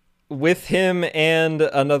to, with him and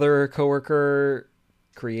another coworker,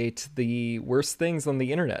 create the worst things on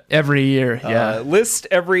the internet. Every year, yeah. List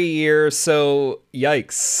every year, so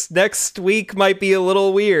yikes. Next week might be a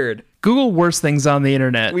little weird. Google worst things on the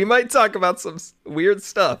internet. We might talk about some weird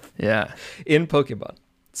stuff Yeah. in Pokemon.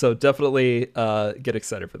 So definitely get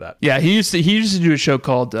excited for that. Yeah, he used to do a show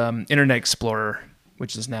called Internet Explorer,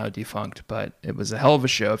 which is now defunct, but it was a hell of a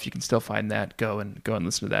show. If you can still find that, go and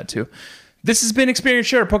listen to that too. This has been Experience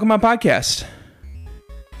Share, Pokemon Podcast.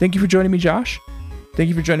 Thank you for joining me, Josh. Thank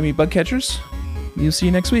you for joining me, Bugcatchers. We'll see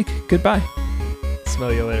you next week. Goodbye.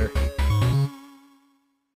 Smell you later.